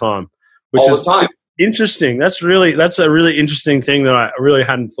lose all the time, which all is the time. Interesting. That's a really interesting thing that I really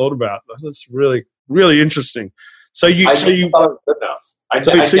hadn't thought about. That's really, really interesting. So you thought it was good enough.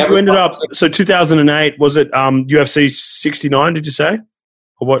 you ended up. So 2008 was it UFC 69? Did you say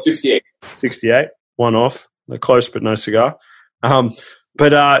or what? 68. 68. One off. Close, but no cigar.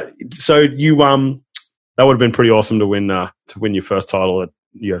 So you that would have been pretty awesome to win your first title at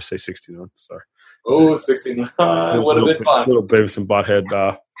UFC 69. So. Oh, 69 would have been fun. A little Beavis and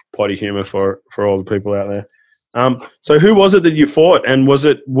Butthead potty humor for all the people out there. So who was it that you fought, and was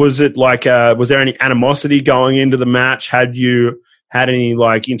it like was there any animosity going into the match? Had you had any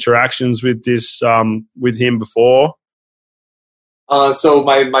like interactions with this with him before? So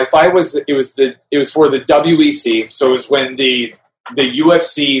my fight was for the WEC. So it was when the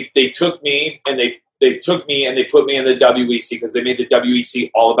UFC they took me and they put me in the WEC because they made the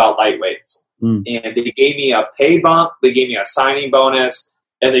WEC all about lightweights. And they gave me a pay bump, they gave me a signing bonus,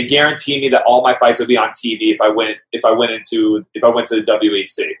 and they guaranteed me that all my fights would be on TV if I went to the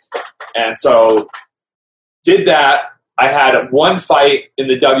WEC. And so did that. I had one fight in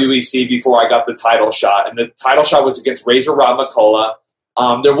the WEC before I got the title shot, and the title shot was against Razor Rob McCullough.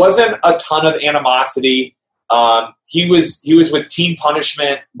 There wasn't a ton of animosity. He was with Team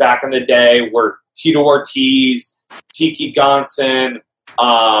Punishment back in the day, where Tito Ortiz, Tiki Gonson,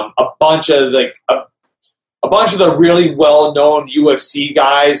 a bunch of the really well-known UFC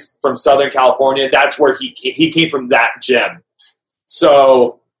guys from Southern California. That's where he came from, that gym.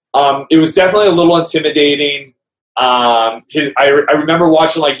 So it was definitely a little intimidating. I remember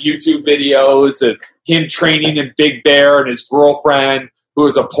watching like YouTube videos of him training in Big Bear and his girlfriend, who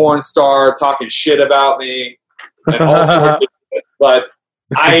was a porn star, talking shit about me and all sorts of shit. But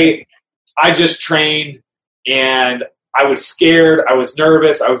I just trained, and I was scared, I was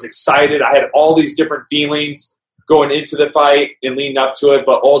nervous, I was excited. I had all these different feelings going into the fight and leading up to it,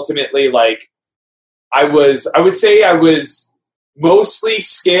 but ultimately, like, I would say I was mostly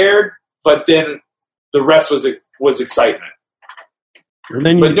scared, but then the rest was excitement.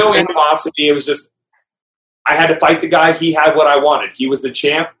 But no animosity. It was just I had to fight the guy. He had what I wanted. He was the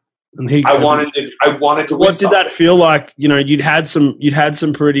champ. And I wanted to win. What did something. That feel like? You know, you'd had some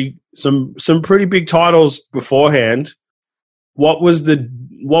pretty big titles beforehand. What was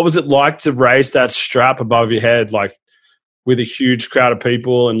it like to raise that strap above your head, like with a huge crowd of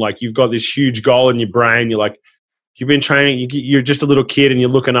people, and like you've got this huge goal in your brain? You're like, you've been training. You're just a little kid, and you're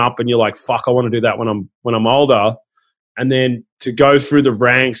looking up, and you're like, "Fuck, I want to do that when I'm older." And then to go through the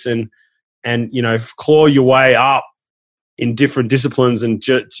ranks and you know, claw your way up in different disciplines, and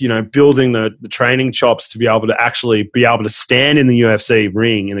just, you know, building the training chops to be able to actually be able to stand in the UFC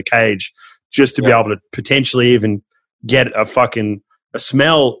ring in the cage, just to be able to potentially even get a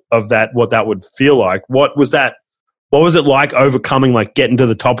smell of that, what that would feel like. What was it like overcoming, like getting to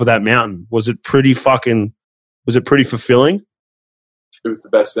the top of that mountain? Was it pretty fulfilling? It was the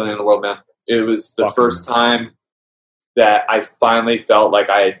best feeling in the world, man. It was the first time that I finally felt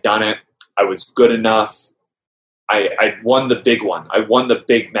like I had done it. I was good enough. I won the big one. I won the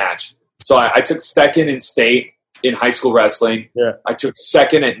big match. So I took second in state in high school wrestling. Yeah. I took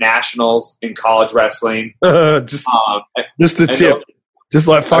second at nationals in college wrestling. just the tip. Just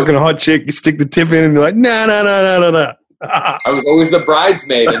like fucking a hot chick. You stick the tip in and you're like, no. I was always the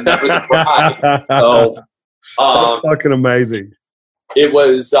bridesmaid and never the bride. So, that's fucking amazing. It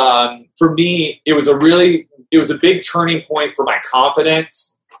was, for me, it was a big turning point for my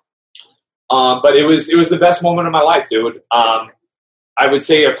confidence. But it was the best moment of my life, dude. I would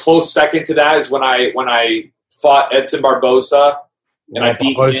say a close second to that is when I fought Edson Barbosa, and I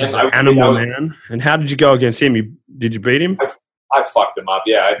beat him. An animal, man. And how did you go against him? Did you beat him? I fucked him up.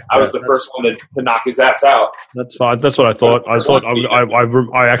 Yeah, I was the first one to knock his ass out. That's fine. That's what I thought.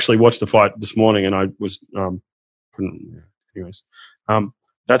 I actually watched the fight this morning, and I was anyways.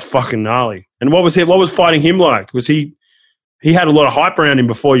 That's fucking gnarly. And what was it? What was fighting him like? Was he had a lot of hype around him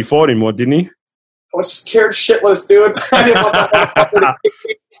before you fought him, or didn't he? I was scared shitless, dude. I didn't want that motherfucker to kick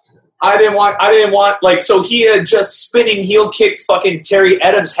me. I didn't want, like, so he had just spinning heel kicked fucking Terry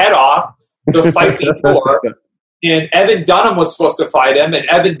Edams' head off the fight before. And Evan Dunham was supposed to fight him, and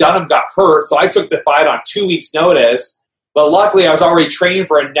Evan Dunham got hurt, so I took the fight on 2 weeks' notice. But luckily, I was already training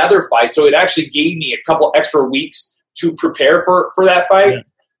for another fight, so it actually gave me a couple extra weeks to prepare for that fight. Yeah.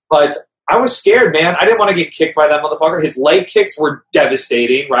 But I was scared, man. I didn't want to get kicked by that motherfucker. His leg kicks were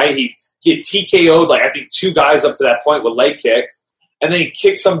devastating, right? He had TKO'd, like, I think 2 guys up to that point with leg kicks. And then he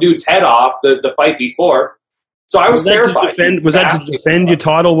kicked some dude's head off the fight before. So I was terrified. Was that to defend your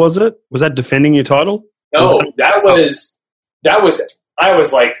title, was it? Was that defending your title? No, that was I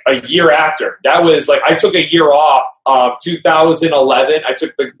was like a year after. That was like I took a year off 2011. I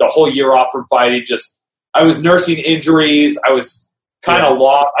took the whole year off from fighting. Just I was nursing injuries. I was kind of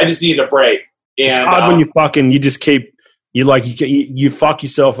lost. I just needed a break. And it's hard when you just keep you fuck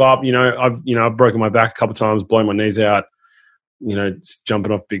yourself up. I've broken my back a couple of times, blown my knees out.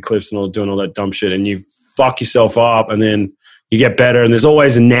 Jumping off big cliffs and doing all that dumb shit, and you fuck yourself up, and then you get better, and there's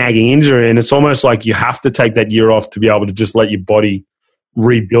always a nagging injury, and it's almost like you have to take that year off to be able to just let your body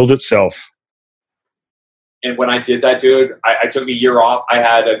rebuild itself. And when I did that, dude, I took a year off. I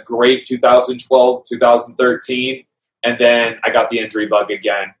had a great 2012, 2013, and then I got the injury bug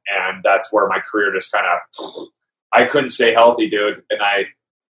again, and that's where my career just kind of I couldn't stay healthy, dude, and I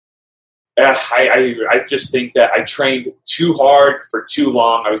just think that I trained too hard for too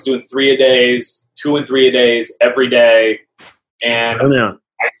long. I was doing 3 a days, 2 and 3 a days every day, and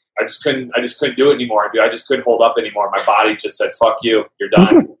I just couldn't do it anymore. I just couldn't hold up anymore. My body just said, "Fuck you, you're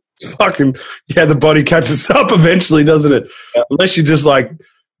done." Fucking yeah, the body catches up eventually, doesn't it? Yeah. Unless you're just like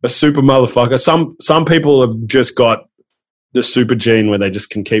a super motherfucker. Some people have just got the super gene where they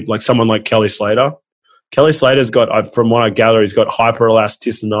just can keep, like someone like Kelly Slater. Kelly Slater's got, from what I gather, he's got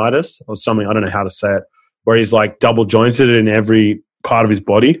hyperelasticinitis or something. I don't know how to say it, where he's like double jointed in every part of his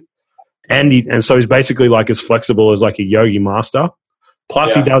body, and so he's basically like as flexible as like a yogi master.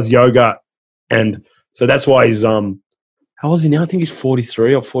 Plus, he does yoga, and so that's why he's how old is he now? I think he's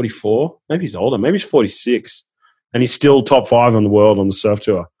 43 or 44. Maybe he's older. Maybe he's 46, and he's still top 5 on the world on the surf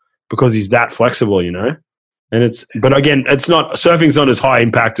tour because he's that flexible, And but again, it's not surfing's not as high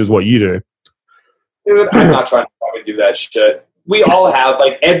impact as what you do. Dude, I'm not trying to fucking do that shit. We all have,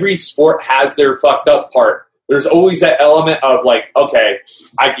 like, every sport has their fucked up part. There's always that element of, like, okay,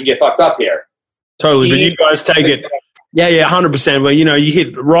 I can get fucked up here. Totally, but you guys take it. Yeah, 100%. Well, you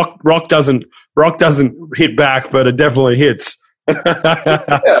hit rock doesn't hit back, but it definitely hits.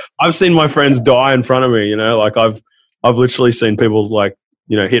 I've seen my friends die in front of me, like I've literally seen people like,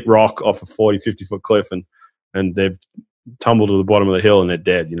 hit rock off a 40, 50-foot cliff and they've tumble to the bottom of the hill and they're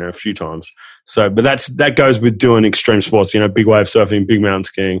dead, a few times. So, but that goes with doing extreme sports, big wave surfing, big mountain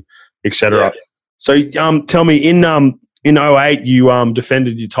skiing, etc. Yeah. So, tell me, in 2008, you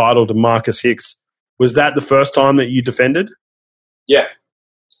defended your title to Marcus Hicks. Was that the first time that you defended? Yeah.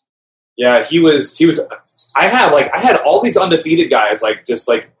 Yeah, he was. I had all these undefeated guys, just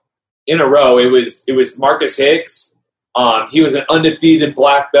in a row. It was Marcus Hicks. He was an undefeated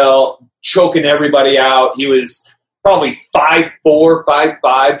black belt, choking everybody out. He was probably 5'4",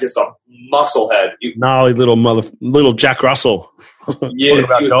 5'5", just a musclehead. Gnarly little Jack Russell. Yeah, talking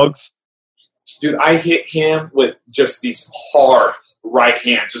about dogs. Dude, I hit him with just these hard right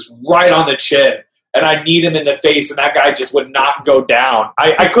hands, just right on the chin, and I kneed him in the face, and that guy just would not go down.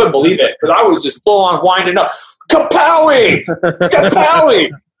 I couldn't believe it because I was just full on winding up. Kapowie!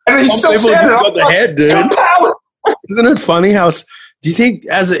 Kapowie! And he's still standing up. The head, dude. Kapowie! Isn't it funny how? Do you think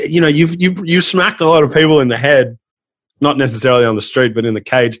you've smacked a lot of people in the head? Not necessarily on the street, but in the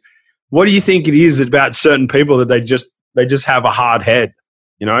cage. What do you think it is about certain people that they just have a hard head?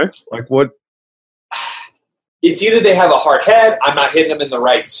 Like what? It's either they have a hard head, I'm not hitting them in the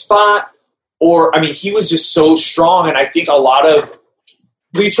right spot, or, he was just so strong, and I think a lot of,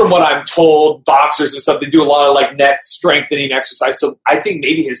 at least from what I'm told, boxers and stuff, they do a lot of, like, neck strengthening exercise, so I think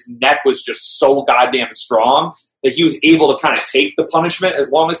maybe his neck was just so goddamn strong that he was able to kind of take the punishment as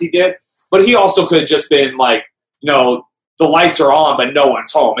long as he did, but he also could have just been, like, the lights are on, but no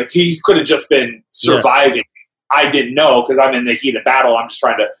one's home. Like, he could have just been surviving. Yeah. I didn't know because I'm in the heat of battle. I'm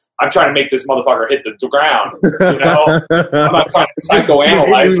trying to make this motherfucker hit the ground. I'm not trying to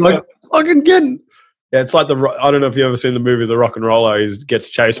psychoanalyze. Like, fucking getting. Yeah, it's like I don't know if you've ever seen the movie The Rock and Roller. He gets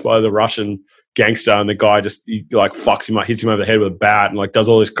chased by the Russian gangster, and the guy fucks him up, hits him over the head with a bat, and like does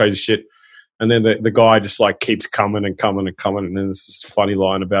all this crazy shit. And then the guy just like keeps coming and coming and coming. And then there's this funny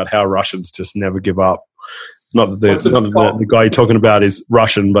line about how Russians just never give up. Not that the guy you're talking about is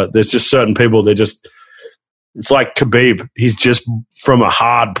Russian, but there's just certain people. It's like Khabib. He's just from a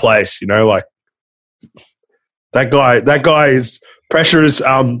hard place, like that guy is pressure is,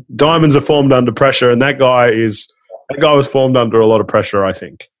 diamonds are formed under pressure. And that guy was formed under a lot of pressure, I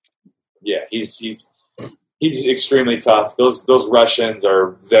think. Yeah. He's extremely tough. Those Russians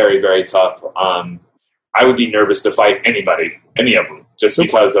are very, very tough. I would be nervous to fight anybody, any of them, just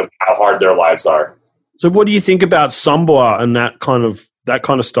because of how hard their lives are. So, what do you think about Sambo and that kind of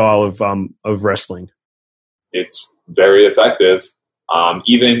style of wrestling? It's very effective.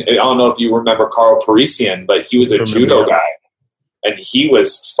 Even I don't know if you remember Carl Parisian, but he was a judo guy, and he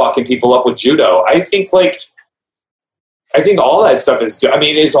was fucking people up with judo. I think all that stuff is good. I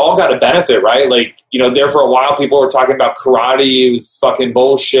mean, it's all got a benefit, right? Like, there for a while, people were talking about karate. It was fucking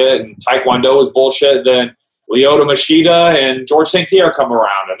bullshit, and Taekwondo was bullshit. Then Lyoto Machida and George St. Pierre come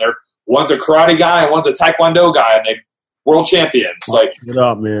around, and one's a karate guy and one's a Taekwondo guy, and they're world champions. Like, get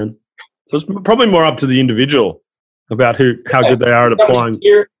up, man. So it's probably more up to the individual about how good they are at applying.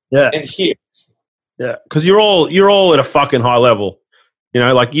 Here and here. Yeah, because you're all at a fucking high level.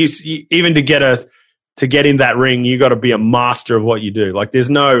 Like you even to get in that ring, you got to be a master of what you do. Like there's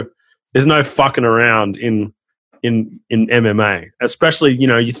no fucking around in MMA, especially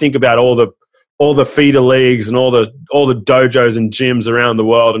you think about all the feeder leagues and all the dojos and gyms around the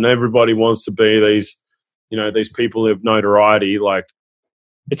world, and everybody wants to be these people of notoriety. Like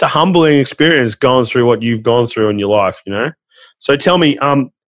it's a humbling experience going through what you've gone through in your life. So tell me,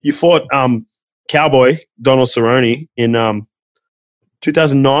 you fought Cowboy Donald Cerrone in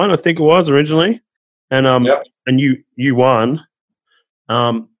 2009, I think it was originally. And yep. And you won.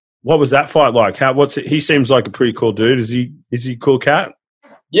 What was that fight like? He seems like a pretty cool dude. Is he a cool cat?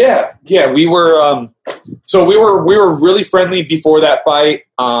 Yeah. We were we were really friendly before that fight.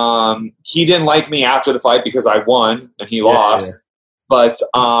 He didn't like me after the fight because I won and he lost. Yeah. But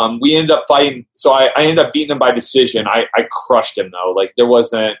we ended up fighting. So I ended up beating him by decision. I crushed him though. Like there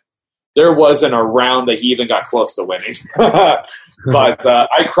wasn't a round that he even got close to winning. But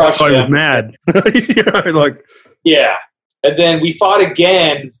I crushed him. I was mad. Yeah. And then we fought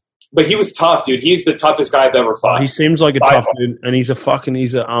again, but he was tough, dude. He's the toughest guy I've ever fought. He seems like a tough dude, and he's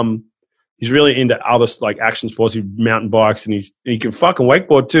really into other like action sports. He mountain bikes, and he can fucking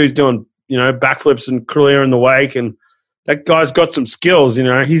wakeboard too. He's doing backflips and clear in the wake, and that guy's got some skills.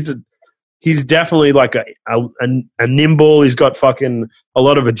 He's definitely like a nimble. He's got fucking a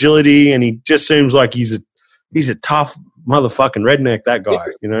lot of agility, and he just seems like he's a tough motherfucking redneck. That guy,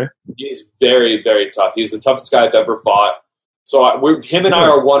 He's very, very tough. He's the toughest guy I've ever fought. So him and I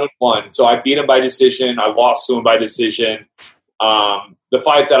are 1-1. So I beat him by decision. I lost to him by decision. The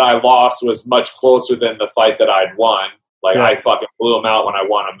fight that I lost was much closer than the fight that I'd won. Like I fucking blew him out when I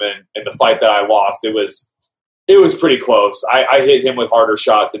won him. And the fight that I lost, it was pretty close. I hit him with harder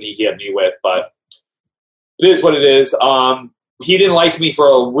shots than he hit me with, but it is what it is. He didn't like me for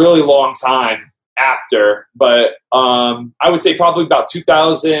a really long time after, but I would say probably about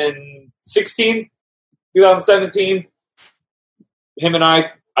 2016, 2017. Him and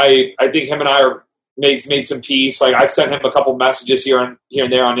I think him and I are made some peace. Like I've sent him a couple messages here and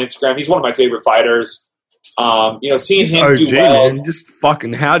there on Instagram. He's one of my favorite fighters. Seeing him do well. Man. Just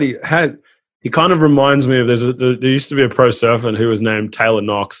fucking he kind of reminds me of there used to be a pro surfer who was named Taylor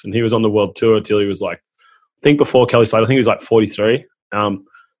Knox, and he was on the world tour till he was like, I think before Kelly Slater, I think he was like 43. But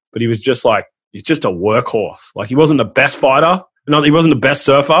he was just like, he's just a workhorse. Like he wasn't the best fighter. No, he wasn't the best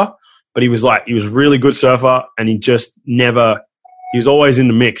surfer, but he was really good surfer, and he was always in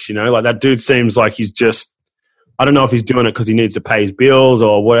the mix, like that dude seems like he's just, I don't know if he's doing it because he needs to pay his bills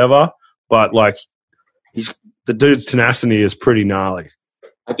or whatever, but like the dude's tenacity is pretty gnarly.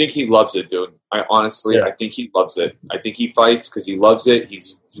 I think he loves it, dude. I think he loves it. I think he fights because he loves it.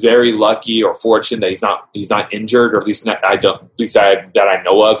 He's very lucky or fortunate that he's not injured, or at least that I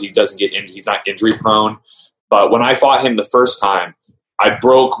know of. He doesn't get injured. He's not injury prone. But when I fought him the first time, I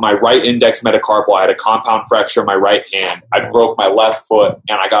broke my right index metacarpal. I had a compound fracture in my right hand. I broke my left foot,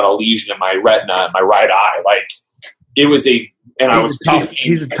 and I got a lesion in my retina in my right eye. Like it was I was tough.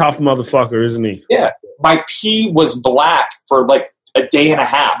 He's a tough motherfucker, isn't he? Yeah, my pee was black for like a day and a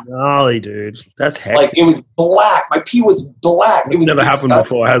half. Golly, dude, that's hectic. Like it was black. My pee was black. It's never happened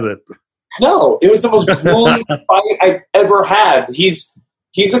before, has it? No, it was the most grueling fight I've ever had. He's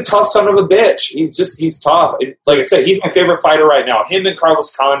a tough son of a bitch. He's tough. Like I said, he's my favorite fighter right now. Him and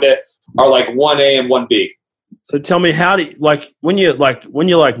Carlos Condit are like 1A and 1B. So tell me, how do you, when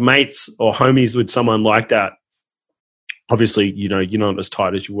you're mates or homies with someone like that? Obviously, you're not as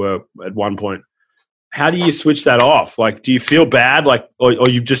tight as you were at one point. how do you switch that off? Like, do you feel bad? Like, or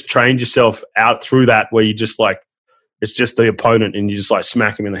you've just trained yourself out through that where you just like, it's just the opponent and you just like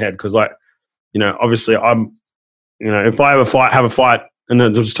smack him in the head? Because like, obviously if I have a fight, and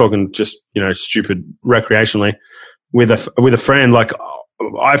I'm just talking stupid recreationally with a friend, like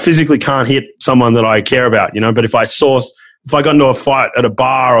I physically can't hit someone that I care about, but if I got into a fight at a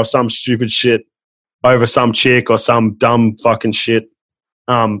bar or some stupid shit over some chick or some dumb fucking shit,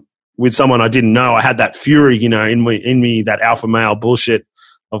 with someone I didn't know, I had that fury, in me, that alpha male bullshit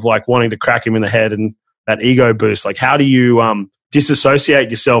of like wanting to crack him in the head and that ego boost. Like, how do you disassociate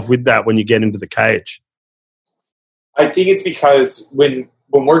yourself with that when you get into the cage? I think it's because when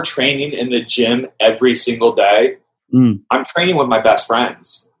we're training in the gym every single day, I'm training with my best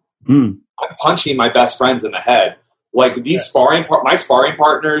friends. I'm punching my best friends in the head. Like these my sparring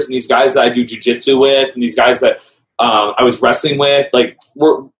partners and these guys that I do jiu-jitsu with and these guys that I was wrestling with, like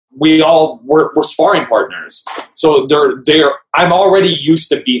we're sparring partners. So I'm already used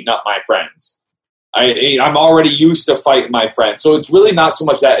to beating up my friends. I'm already used to fighting my friends. So it's really not so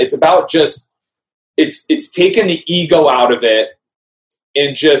much that. It's about just it's taking the ego out of it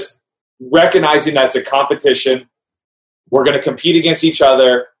and just recognizing that it's a competition. We're going to compete against each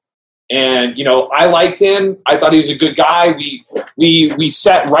other. And, I liked him. I thought he was a good guy. We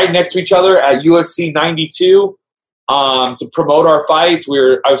sat right next to each other at UFC 92 to promote our fights.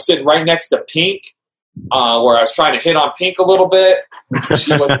 I was sitting right next to Pink, where I was trying to hit on Pink a little bit.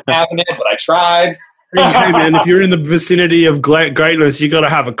 She wasn't having it, but I tried. Hey, man, if you're in the vicinity of greatness, you got to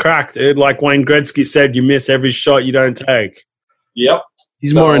have a crack, dude. Like Wayne Gretzky said, you miss every shot you don't take. Yep.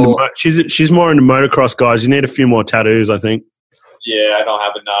 She's more into motocross, guys. You need a few more tattoos, I think. Yeah, I don't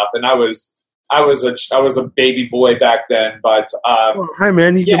have enough, and I was a baby boy back then. But hey,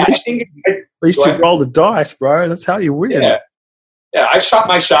 man, at least you roll the dice, bro. That's how you win. Yeah, I shot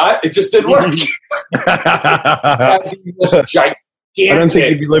my shot. It just didn't work. I don't think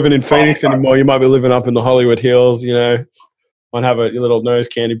you'd be living in Phoenix anymore. You might be living up in the Hollywood Hills. Might have a little nose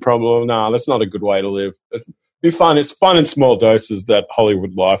candy problem. Nah, that's not a good way to live. It'd be fun. It's fun in small doses, that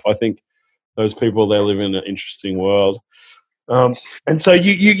Hollywood life. I think those people, they live in an interesting world. And so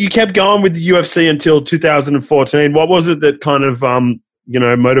you kept going with the UFC until 2014. What was it that kind of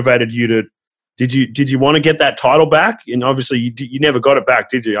motivated you to? Did you want to get that title back? And obviously you never got it back,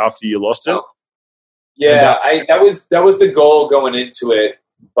 did you? After you lost it? Yeah, that was the goal going into it.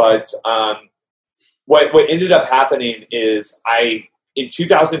 But what ended up happening is in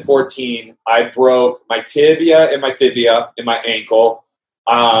 2014 I broke my tibia and my fibia in my ankle.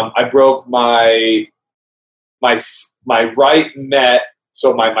 I broke my right met,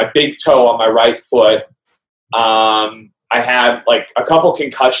 so my big toe on my right foot. I had like a couple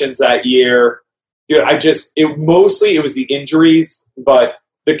concussions that year. Dude, it was the injuries, but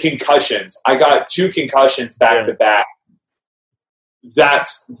the concussions. I got 2 concussions back to back. That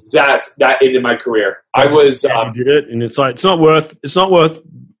ended my career. I was you did it, and it's not worth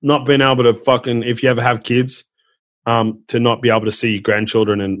not being able to fucking, if you ever have kids, to not be able to see your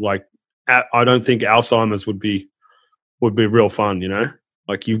grandchildren, and like I don't think Alzheimer's would be real fun,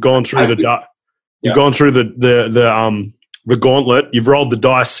 Like you've gone through gone through the gauntlet. You've rolled the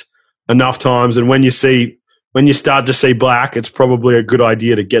dice enough times, and when you start to see black, it's probably a good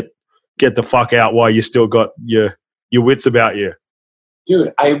idea to get the fuck out while you still got your wits about you.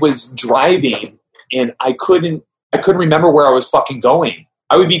 Dude, I was driving and I couldn't remember where I was fucking going.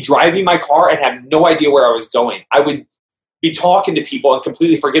 I would be driving my car and have no idea where I was going. I would be talking to people and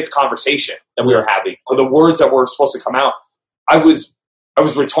completely forget the conversation that we were having or the words that were supposed to come out. I was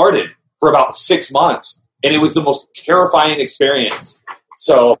retarded for about 6 months, and it was the most terrifying experience.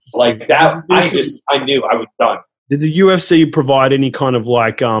 So like that, I knew I was done. Did the UFC provide any kind of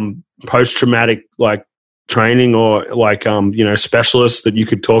like post-traumatic like training or like specialists that you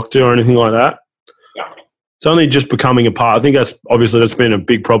could talk to or anything like that? Yeah. It's only just becoming a part. I think that's been a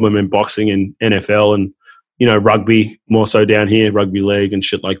big problem in boxing and NFL and rugby, more so down here, rugby league and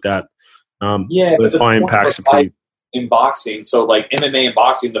shit like that. Those high impacts are pretty. In boxing, so like MMA and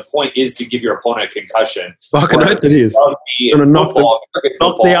boxing, the point is to give your opponent a concussion. Fucking oath it is. Gonna knock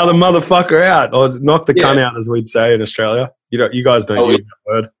the other motherfucker out, or knock the cunt out, as we'd say in Australia. You guys don't use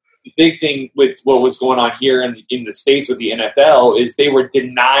that word. The big thing with what was going on here in the States with the NFL is they were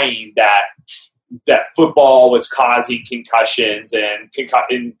denying that football was causing concussions and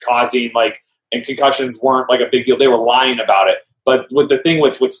concussions weren't like a big deal. They were lying about it. But with the thing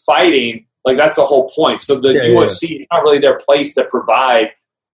with fighting, like that's the whole point. So the UFC is not really their place to provide,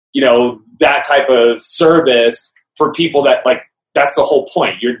 that type of service for people that like. That's the whole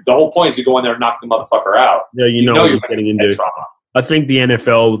point. The whole point is to go in there and knock the motherfucker out. Yeah, you know what you're getting into. Trauma. I think the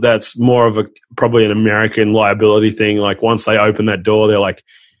NFL, that's more of probably an American liability thing. Like once they open that door, they're like,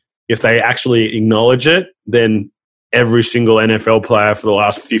 if they actually acknowledge it, then every single NFL player for the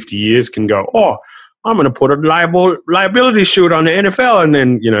last 50 years can go, oh, I'm going to put a liability suit on the NFL, and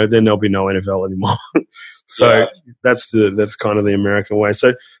then then there'll be no NFL anymore. So that's kind of the American way.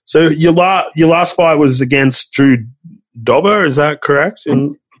 So your last fight was against Drew Dober, is that correct?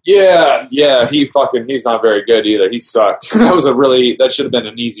 Yeah, he's not very good either. He sucked. That should have been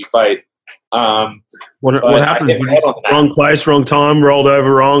an easy fight. What happened? Wrong place, wrong time, rolled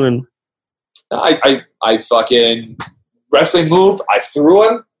over wrong, and I fucking wrestling move. I threw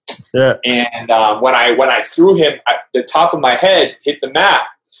him. Yeah. And when I threw him, the top of my head hit the mat,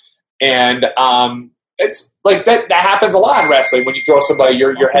 and it's like that happens a lot in wrestling when you throw somebody,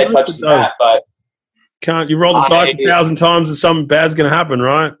 your head touches the mat. But can't you roll the dice 1,000 times and something bad's going to happen,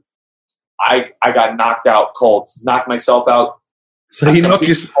 right? I got knocked out cold, knocked myself out. So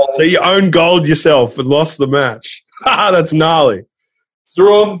you own gold yourself and lost the match. That's gnarly.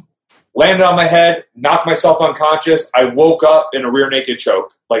 Threw him, landed on my head, knocked myself unconscious. I woke up in a rear naked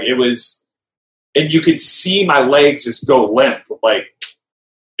choke. Like it was, and you could see my legs just go limp. Like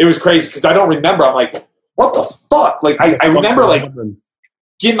it was crazy because I don't remember. I'm like, what the fuck? Like I remember like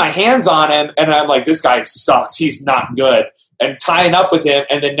getting my hands on him, and I'm like, this guy sucks. He's not good. And tying up with him,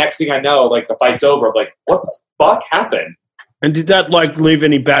 and then next thing I know, like the fight's over. I'm like, what the fuck happened? And did that like leave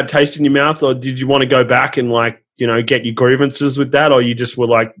any bad taste in your mouth, or did you want to go back and like get your grievances with that, or you just were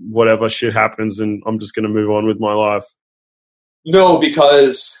like, whatever, shit happens, and I'm just going to move on with my life? No,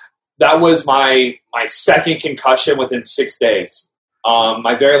 because that was my second concussion within 6 days.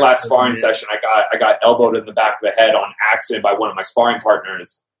 My very last sparring session, I got elbowed in the back of the head on accident by one of my sparring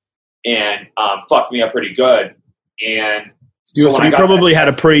partners, and fucked me up pretty good. And so you probably had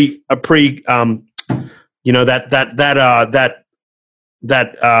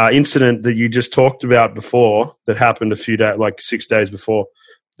that incident that you just talked about before that happened a few days, like 6 days before.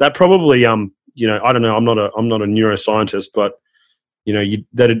 That probably, I don't know. I'm not a neuroscientist, but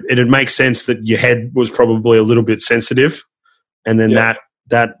it'd make sense that your head was probably a little bit sensitive, and then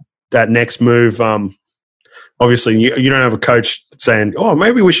that next move. Obviously, you don't have a coach saying, "Oh,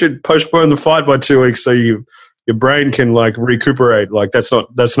 maybe we should postpone the fight by 2 weeks so your brain can like recuperate." Like that's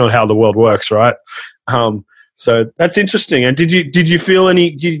not how the world works, right? So that's interesting. And did you feel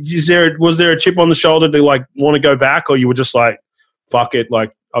any? Was there a chip on the shoulder to like want to go back, or you were just like, "Fuck it,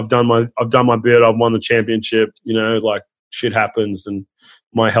 like I've done my bit. I've won the championship. Like shit happens, and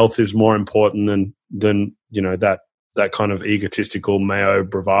my health is more important than that kind of egotistical Mayo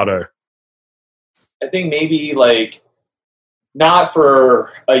bravado." I think maybe like not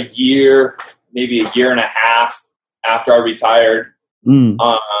for a year, maybe a year and a half after I retired.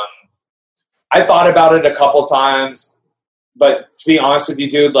 I thought about it a couple times, but to be honest with you,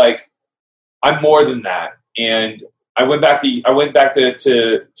 dude, like I'm more than that. And I went back to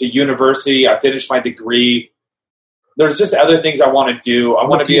university. I finished my degree. There's just other things I want to do. I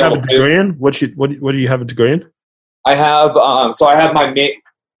want to be able to. Degree in? What do you have a degree in? I have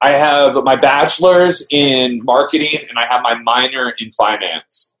I have my bachelor's in marketing, and I have my minor in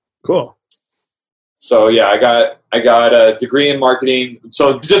finance. Cool. So yeah, I got a degree in marketing.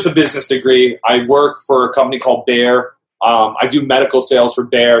 So just a business degree. I work for a company called Bayer. I do medical sales for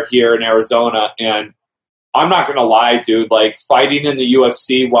Bayer here in Arizona, and I'm not gonna lie, dude. Like fighting in the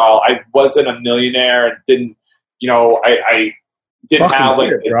UFC, while I wasn't a millionaire and didn't, I didn't have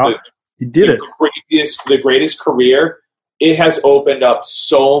like the greatest career. It has opened up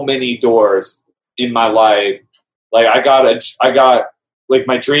so many doors in my life. Like I got like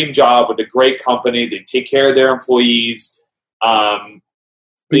my dream job with a great company. They take care of their employees. But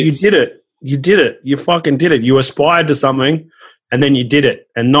you did it. You did it. You fucking did it. You aspired to something, and then you did it.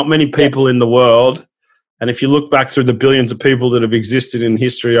 And not many people in the world, and if you look back through the billions of people that have existed in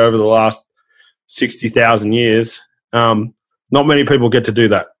history over the last 60,000 years, not many people get to do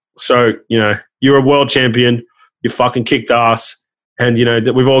that. So, you're a world champion. You fucking kicked ass, and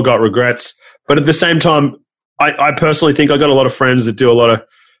that we've all got regrets. But at the same time, I personally think I got a lot of friends that do a lot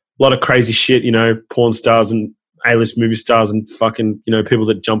of crazy shit. Porn stars and A-list movie stars and fucking people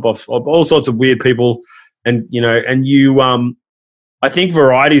that jump off all sorts of weird people, and I think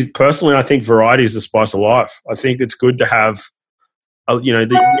variety. Personally, I think variety is the spice of life. I think it's good to have.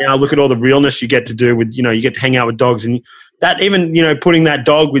 Look at all the realness you get to do with. You get to hang out with dogs, and that even putting that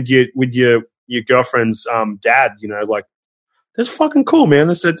dog with your girlfriend's dad, like that's fucking cool, man.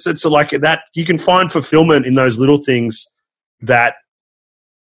 It's like that. You can find fulfillment in those little things that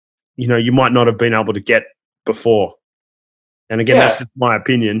you might not have been able to get before. And again, that's just my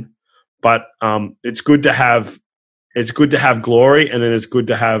opinion, but it's good to have it's good to have glory, and then it's good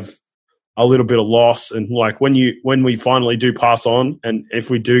to have a little bit of loss. And like when we finally do pass on, and if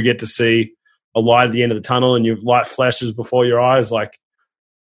we do get to see a light at the end of the tunnel and your light flashes before your eyes, like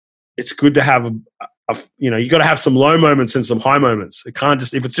it's good to have you got to have some low moments and some high moments. It can't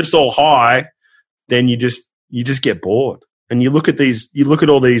just, if it's just all high, then you just get bored. And you look at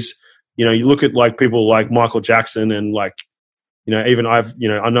all these, you look at like people like Michael Jackson and like, even I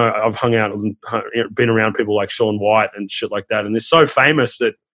know I've hung out and been around people like Shaun White and shit like that. And they're so famous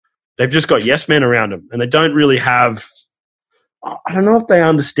that they've just got yes men around them, and they don't really have, I don't know if they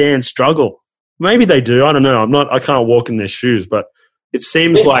understand struggle. Maybe they do. I don't know. I can't walk in their shoes, but it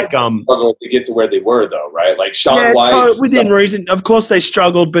seems like struggle to get to where they were, though, right? Like Shaun White, within reason. Of course, they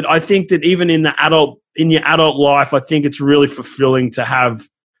struggled, but I think that even in your adult life, I think it's really fulfilling to have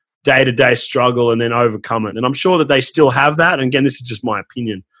day-to-day struggle and then overcome it. And I'm sure that they still have that. And again, this is just my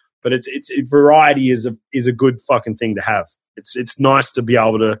opinion, but variety is a good fucking thing to have. It's nice to be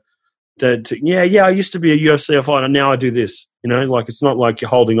able to I used to be a UFC fighter, now I do this. Like it's not like you're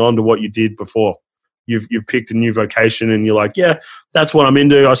holding on to what you did before. You've picked a new vocation and you're like, yeah, that's what I'm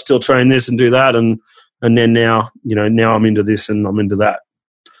into. I still train this and do that, and then now I'm into this and I'm into that.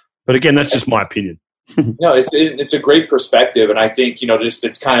 But again, that's just my opinion. No, it's a great perspective, and I think just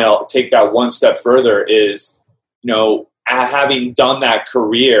to kind of take that one step further is having done that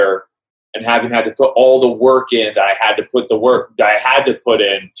career and having had to put all the work in that I had to put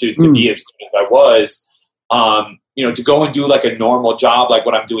in to be as good as I was, to go and do like a normal job like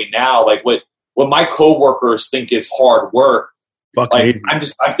what I'm doing now, like what my coworkers think is hard work. I'm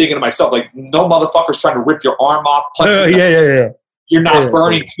thinking to myself, like, no motherfucker's trying to rip your arm off. Yeah. You're not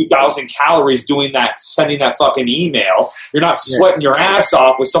burning 2,000 calories doing that, sending that fucking email. You're not sweating your ass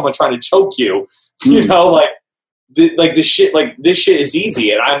off with someone trying to choke you. This shit is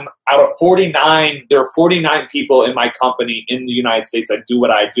easy. And I'm out of 49. There are 49 people in my company in the United States that do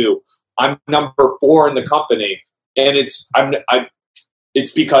what I do. I'm number 4 in the company, and it's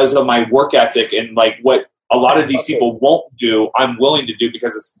because of my work ethic and like what a lot of these people won't do, I'm willing to do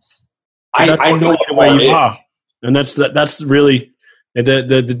because I know where you are. And that's really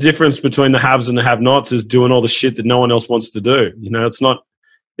the difference between the haves and the have-nots is doing all the shit that no one else wants to do. It's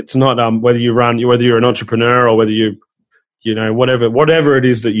not whether you're an entrepreneur or whether whatever it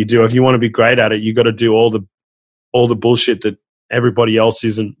is that you do. If you want to be great at it, you got to do all the bullshit that everybody else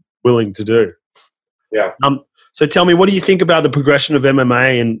isn't willing to do. Yeah. So tell me, what do you think about the progression of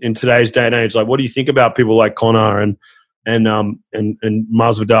MMA in today's day and age? Like, what do you think about people like Conor and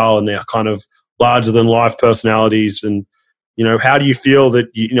Masvidal and their kind of larger than life personalities? And how do you feel that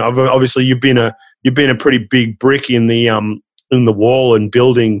obviously you've been a pretty big brick in the wall and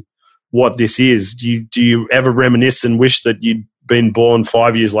building what this is. Do you ever reminisce and wish that you'd been born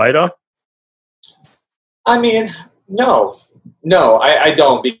 5 years later? I mean, no, I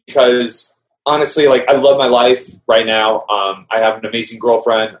don't, because honestly, like, I love my life right now. I have an amazing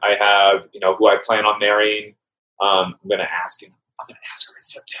girlfriend. I have, who I plan on marrying. I'm going to ask her in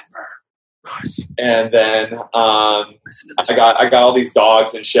September. Nice. And then I got all these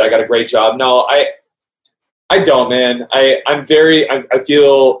dogs and shit. I got a great job. No, I don't, man. I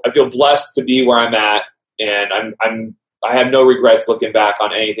feel blessed to be where I'm at, and I have no regrets looking back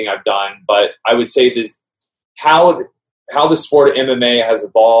on anything I've done. But I would say this: how the sport of MMA has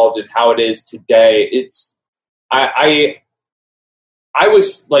evolved and how it is today. I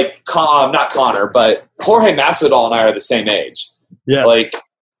was like, not Connor, but Jorge Masvidal and I are the same age. Yeah, like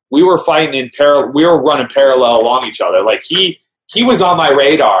we were fighting we were running parallel along each other. Like he was on my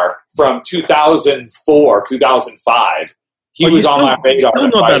radar from 2004, 2005. He was on my radar. Still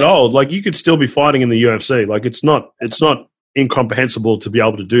not that old. Like, you could still be fighting in the UFC. Like, it's not incomprehensible to be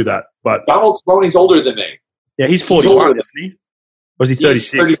able to do that. But Donald Cerrone's older than me. Yeah, he's 41, isn't he? Or is he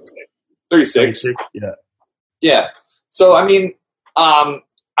 36? 36. Yeah. Yeah. So, I mean, I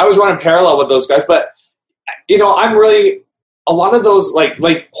was running parallel with those guys, but I'm really a lot of those like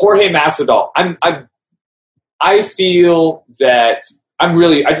Jorge Masvidal. I feel that I'm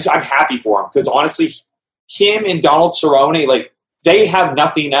happy for him, because honestly, him and Donald Cerrone, like, they have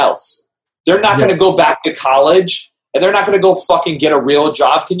nothing else. They're not going to go back to college, and they're not going to go fucking get a real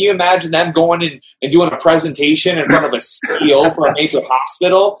job. Can you imagine them going in and doing a presentation in front of a CEO for a major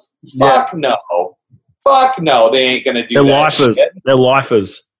hospital? Fuck no. They ain't going to do that. They're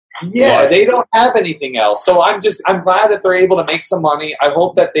lifers. Yeah, they don't have anything else. So I'm glad that they're able to make some money. I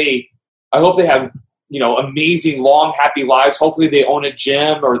hope they have, amazing, long, happy lives. Hopefully they own a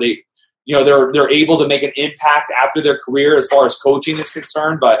gym, or they're able to make an impact after their career as far as coaching is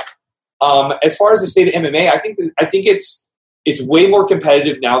concerned. But as far as the state of MMA, I think It's way more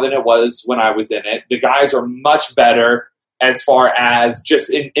competitive now than it was when I was in it. The guys are much better as far as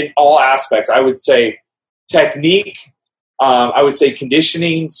just in all aspects. I would say technique, I would say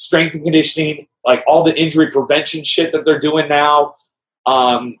conditioning, strength and conditioning, like all the injury prevention shit that they're doing now.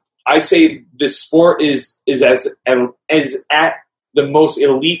 I say the sport is as at the most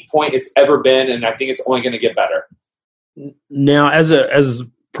elite point it's ever been, and I think it's only going to get better. Now, as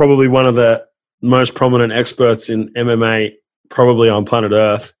probably one of the most prominent experts in MMA, probably on planet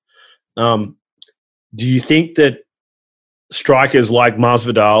Earth, do you think that strikers like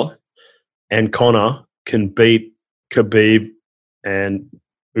Masvidal and Conor can beat Khabib and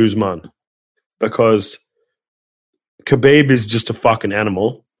Usman? Because Khabib is just a fucking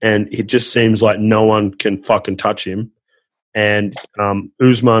animal, and it just seems like no one can fucking touch him. And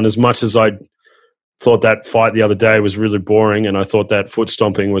Usman, as much as I thought that fight the other day was really boring, and I thought that foot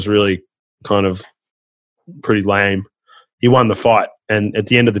stomping was really kind of pretty lame, he won the fight. And at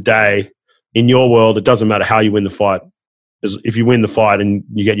the end of the day, in your world, it doesn't matter how you win the fight. If you win the fight and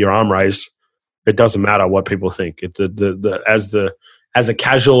you get your arm raised, it doesn't matter what people think. As a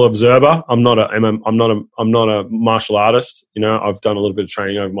casual observer, I'm not a martial artist. You know, I've done a little bit of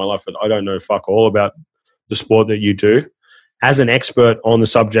training over my life, but I don't know fuck all about the sport that you do. As an expert on the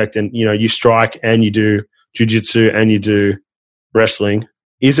subject, and you know, you strike and you do jiu-jitsu and you do wrestling,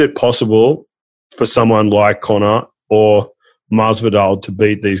 is it possible for someone like Conor or Masvidal to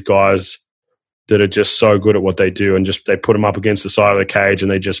beat these guys that are just so good at what they do, and just they put them up against the side of the cage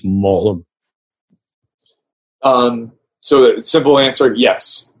and they just maul them? So the simple answer,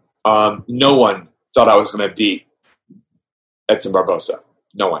 yes. No one thought I was going to beat Edson Barbosa.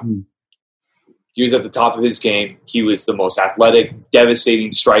 No one. He was at the top of his game. He was the most athletic, devastating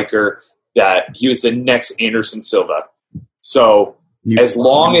striker. That he was the next Anderson Silva. So as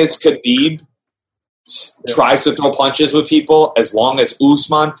long as Khabib tries to throw punches with people, as long as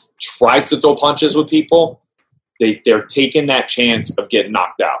Usman tries to throw punches with people, they're taking that chance of getting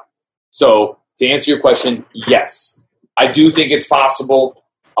knocked out. So to answer your question, yes. I do think it's possible.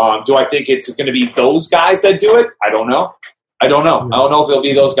 Do I think it's going to be those guys that do it? I don't know. I don't know if it'll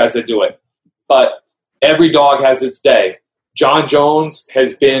be those guys that do it. But every dog has its day. John Jones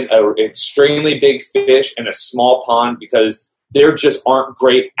has been an extremely big fish in a small pond because there just aren't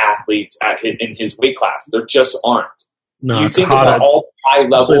great athletes in his weight class. There just aren't. No, you it's think harder. about all high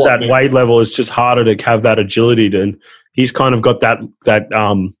level. So that weight level is just harder to have that agility. And he's kind of got that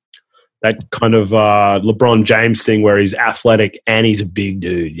kind of LeBron James thing where he's athletic and he's a big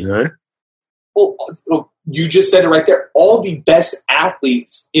dude, you know? Well, you just said it right there. All the best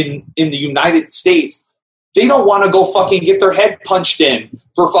athletes in the United States, they don't want to go fucking get their head punched in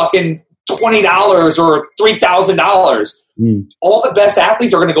for fucking $20 or $3,000. All the best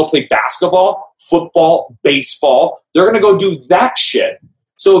athletes are going to go play basketball, football, baseball. They're going to go do that shit.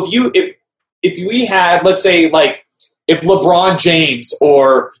 So if we had, let's say, like, if LeBron James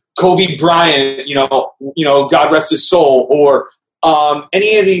or Kobe Bryant, you know, God rest his soul, or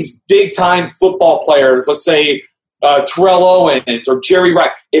any of these big-time football players, let's say Terrell Owens or Jerry Rice,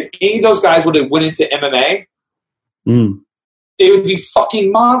 if any of those guys would have went into MMA, they would be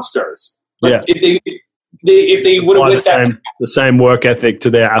fucking monsters. But yeah. if they would have went the same work ethic to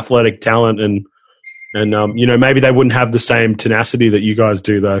their athletic talent, and you know, maybe they wouldn't have the same tenacity that you guys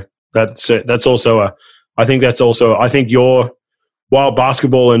do, though. That's also I think your while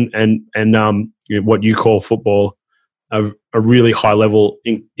basketball and you know, what you call football are really high level,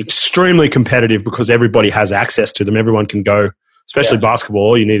 extremely competitive because everybody has access to them. Everyone can go, especially basketball.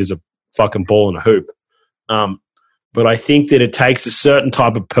 All you need is a fucking ball and a hoop. But I think that it takes a certain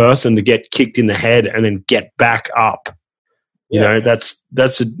type of person to get kicked in the head and then get back up. You know,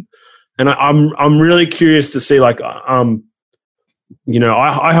 and I'm really curious to see, like, you know,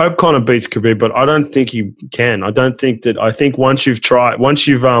 I hope Conor beats Khabib, but I don't think he can. I think once you've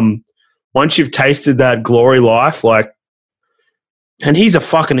tasted that glory life, like, and he's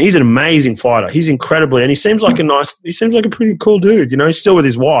an amazing fighter. He's incredibly, and he seems like a pretty cool dude. You know, he's still with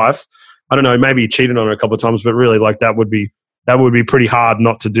his wife. I don't know, maybe he cheated on her a couple of times, but really, like, that would be pretty hard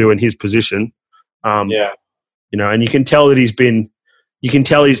not to do in his position. You know, and you can tell that he's been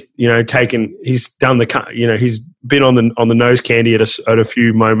done he's been on the nose candy at a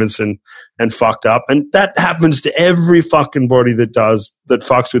few moments and fucked up. And that happens to every fucking body that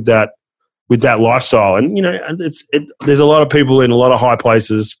fucks with that lifestyle. And, you know, there's a lot of people in a lot of high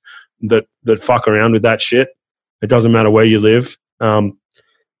places that fuck around with that shit. It doesn't matter where you live. And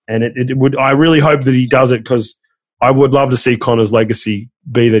I really hope that he does it, because I would love to see Conor's legacy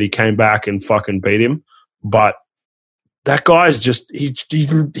be that he came back and fucking beat him. But that guy's just, he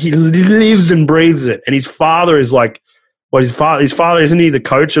lives and breathes it. And his father is like Well, his father isn't he the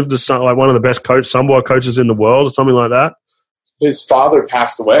coach of like one of the best sambo coaches in the world or something like that? His father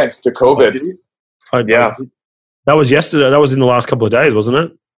passed away to COVID. Yeah. That was yesterday. That was in the last couple of days, wasn't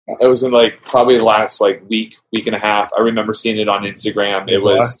it? It was in probably the last week and a half. I remember seeing it on Instagram. It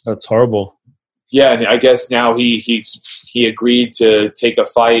was that's horrible. Yeah, and I guess now he agreed to take a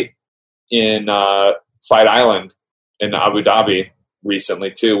fight in Fight Island in Abu Dhabi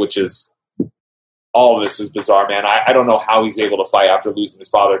recently too, which is all of this is bizarre, man. I don't know how he's able to fight after losing his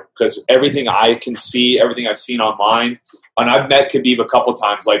father, because everything I can see, everything I've seen online, and I've met Khabib a couple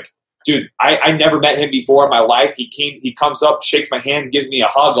times. Dude, I never met him before in my life. He comes up, shakes my hand, gives me a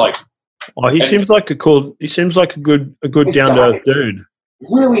hug. He seems like a good down to earth dude.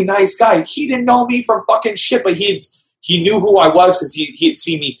 Really nice guy. He didn't know me from fucking shit, but he knew who I was because he had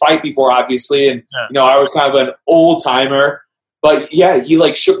seen me fight before, obviously, and I was kind of an old timer. But yeah,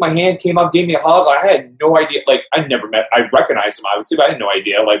 he shook my hand, came up, gave me a hug. I had no idea. I never met. I recognized him obviously, but I had no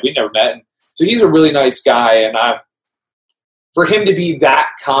idea. We never met. And so he's a really nice guy, and for him to be that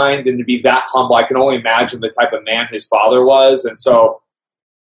kind and to be that humble, I can only imagine the type of man his father was. And so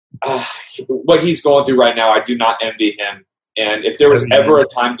what he's going through right now, I do not envy him. And if there was ever a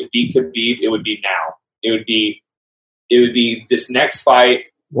time to beat Khabib, it would be now. It would be this next fight.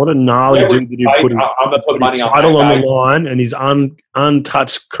 What a gnarly dude that you put his title on the line and his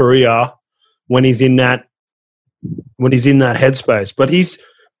untouched career when he's in that headspace. But he's,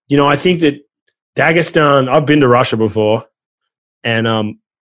 I think that Dagestan. I've been to Russia before, and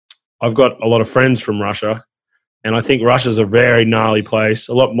I've got a lot of friends from Russia, and I think Russia's a very gnarly place,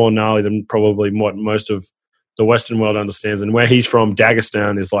 a lot more gnarly than probably what most of the Western world understands. And where he's from,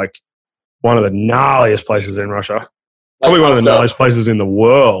 Dagestan, is one of the gnarliest places in Russia. Probably one of the gnarliest places in the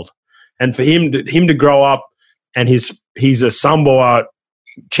world. And for him to grow up and he's a sambo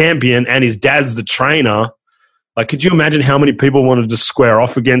champion and his dad's the trainer, could you imagine how many people wanted to square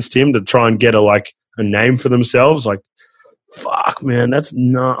off against him to try and get a name for themselves? Fuck, man, that's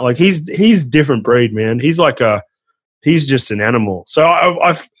not he's different breed, man. He's just an animal. So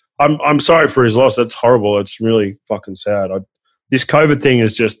I'm sorry for his loss. That's horrible. It's really fucking sad. This COVID thing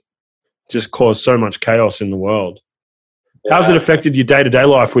has just caused so much chaos in the world. Yeah. How's it affected your day-to-day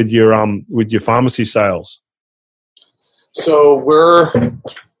life with your pharmacy sales? So we're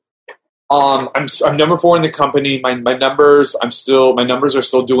I'm number 4 in the company. My numbers are still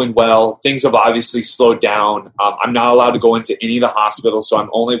doing well. Things have obviously slowed down. I'm not allowed to go into any of the hospitals, so I'm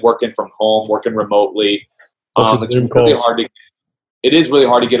only working from home, working remotely. It's really hard to. It is really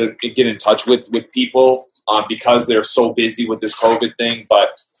hard to get in touch with people because they're so busy with this COVID thing.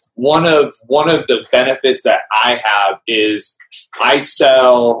 But one of the benefits that I have is I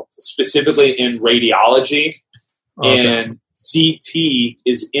sell specifically in radiology, and CT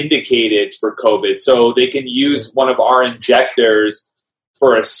is indicated for COVID. So they can use one of our injectors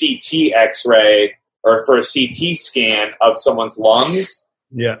for a CT X-ray or for a CT scan of someone's lungs.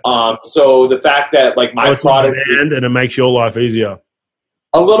 Yeah. So the fact that my product and it makes your life easier.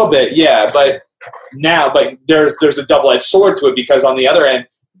 A little bit, yeah, but there's a double-edged sword to it, because on the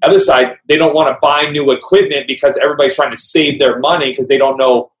other side, they don't want to buy new equipment because everybody's trying to save their money because they don't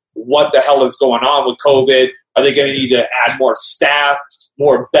know what the hell is going on with COVID. Are they going to need to add more staff,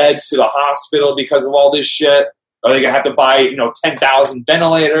 more beds to the hospital because of all this shit? Are they going to have to buy 10,000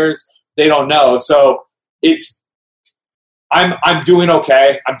 ventilators? They don't know. So I'm doing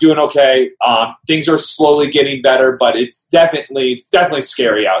okay. Things are slowly getting better, but it's definitely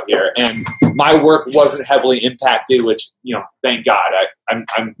scary out here. And my work wasn't heavily impacted, which thank God.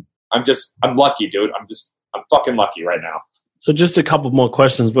 I'm lucky, dude. I'm fucking lucky right now. So just a couple more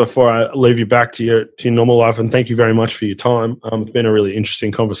questions before I leave you back to your normal life, and thank you very much for your time. It's been a really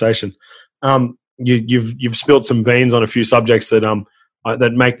interesting conversation. You've spilled some beans on a few subjects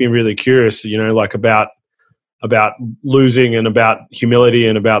that make me really curious. About losing and about humility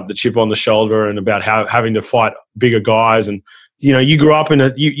and about the chip on the shoulder and about having to fight bigger guys. And, you grew up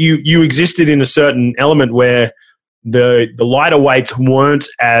in you existed in a certain element where the lighter weights weren't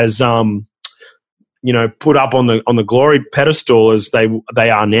as, put up on the glory pedestal as they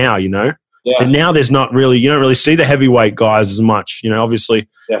are now, Yeah. And now there's not really, you don't really see the heavyweight guys as much, obviously,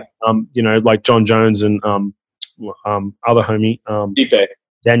 yeah. Like John Jones and, other homie,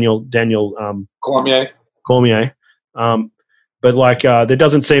 Daniel, Cormier. But there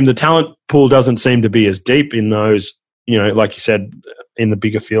doesn't seem, the talent pool doesn't seem to be as deep in those, like you said, in the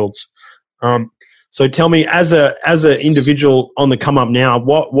bigger fields. So tell me, as a individual on the come up now,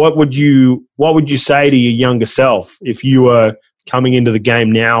 what would you say to your younger self if you were coming into the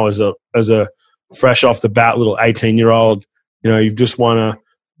game now as a fresh off the bat little 18-year-old? You've just won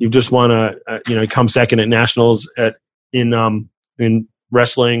a come second at nationals at in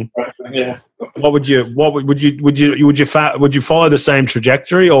wrestling. Yeah. Would you follow the same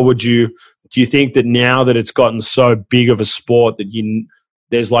trajectory, or do you think that now that it's gotten so big of a sport that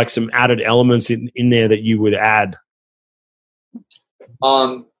there's like some added elements in there that you would add?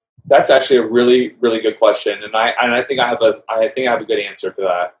 That's actually a really, really good question, and I think I have a good answer for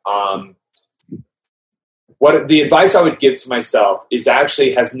that. What the advice I would give to myself is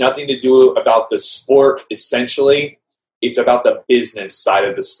actually has nothing to do about the sport. Essentially, it's about the business side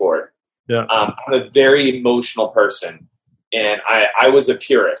of the sport. Yeah. I'm a very emotional person, and I was a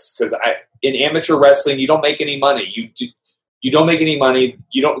purist because in amateur wrestling you don't make any money. You don't make any money.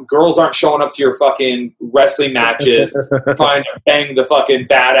 Girls aren't showing up to your fucking wrestling matches trying to bang the fucking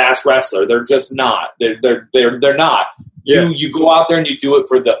badass wrestler. They're just not. They're not. Yeah. You go out there and you do it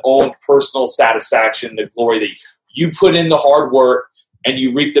for the own personal satisfaction, the glory that you put in the hard work, and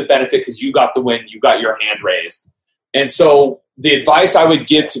you reap the benefit because you got the win. You got your hand raised. And so the advice I would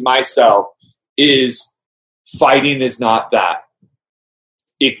give to myself is fighting is not that.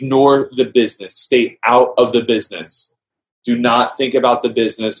 Ignore the business. Stay out of the business. Do not think about the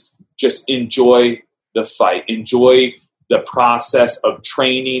business. Just enjoy the fight. Enjoy the process of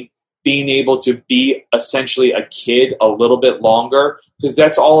training, being able to be essentially a kid a little bit longer, because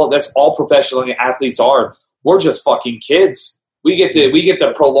that's all professional athletes are. We're just fucking kids. We get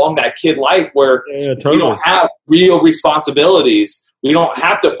to prolong that kid life where totally. we don't have real responsibilities. We don't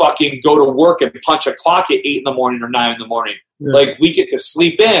have to fucking go to work and punch a clock at 8 in the morning or 9 in the morning. Yeah. Like, we get to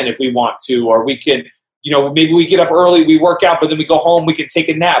sleep in if we want to, or we can, maybe we get up early, we work out, but then we go home, we can take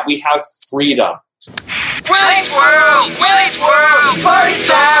a nap. We have freedom. Willy's World, party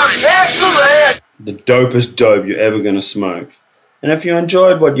time, excellent. The dopest dope you're ever going to smoke. And if you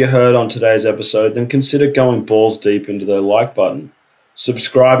enjoyed what you heard on today's episode, then consider going balls deep into the like button,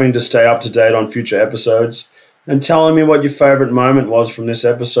 subscribing to stay up to date on future episodes, and telling me what your favorite moment was from this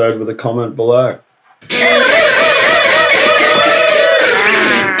episode with a comment below.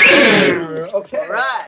 Okay. All right.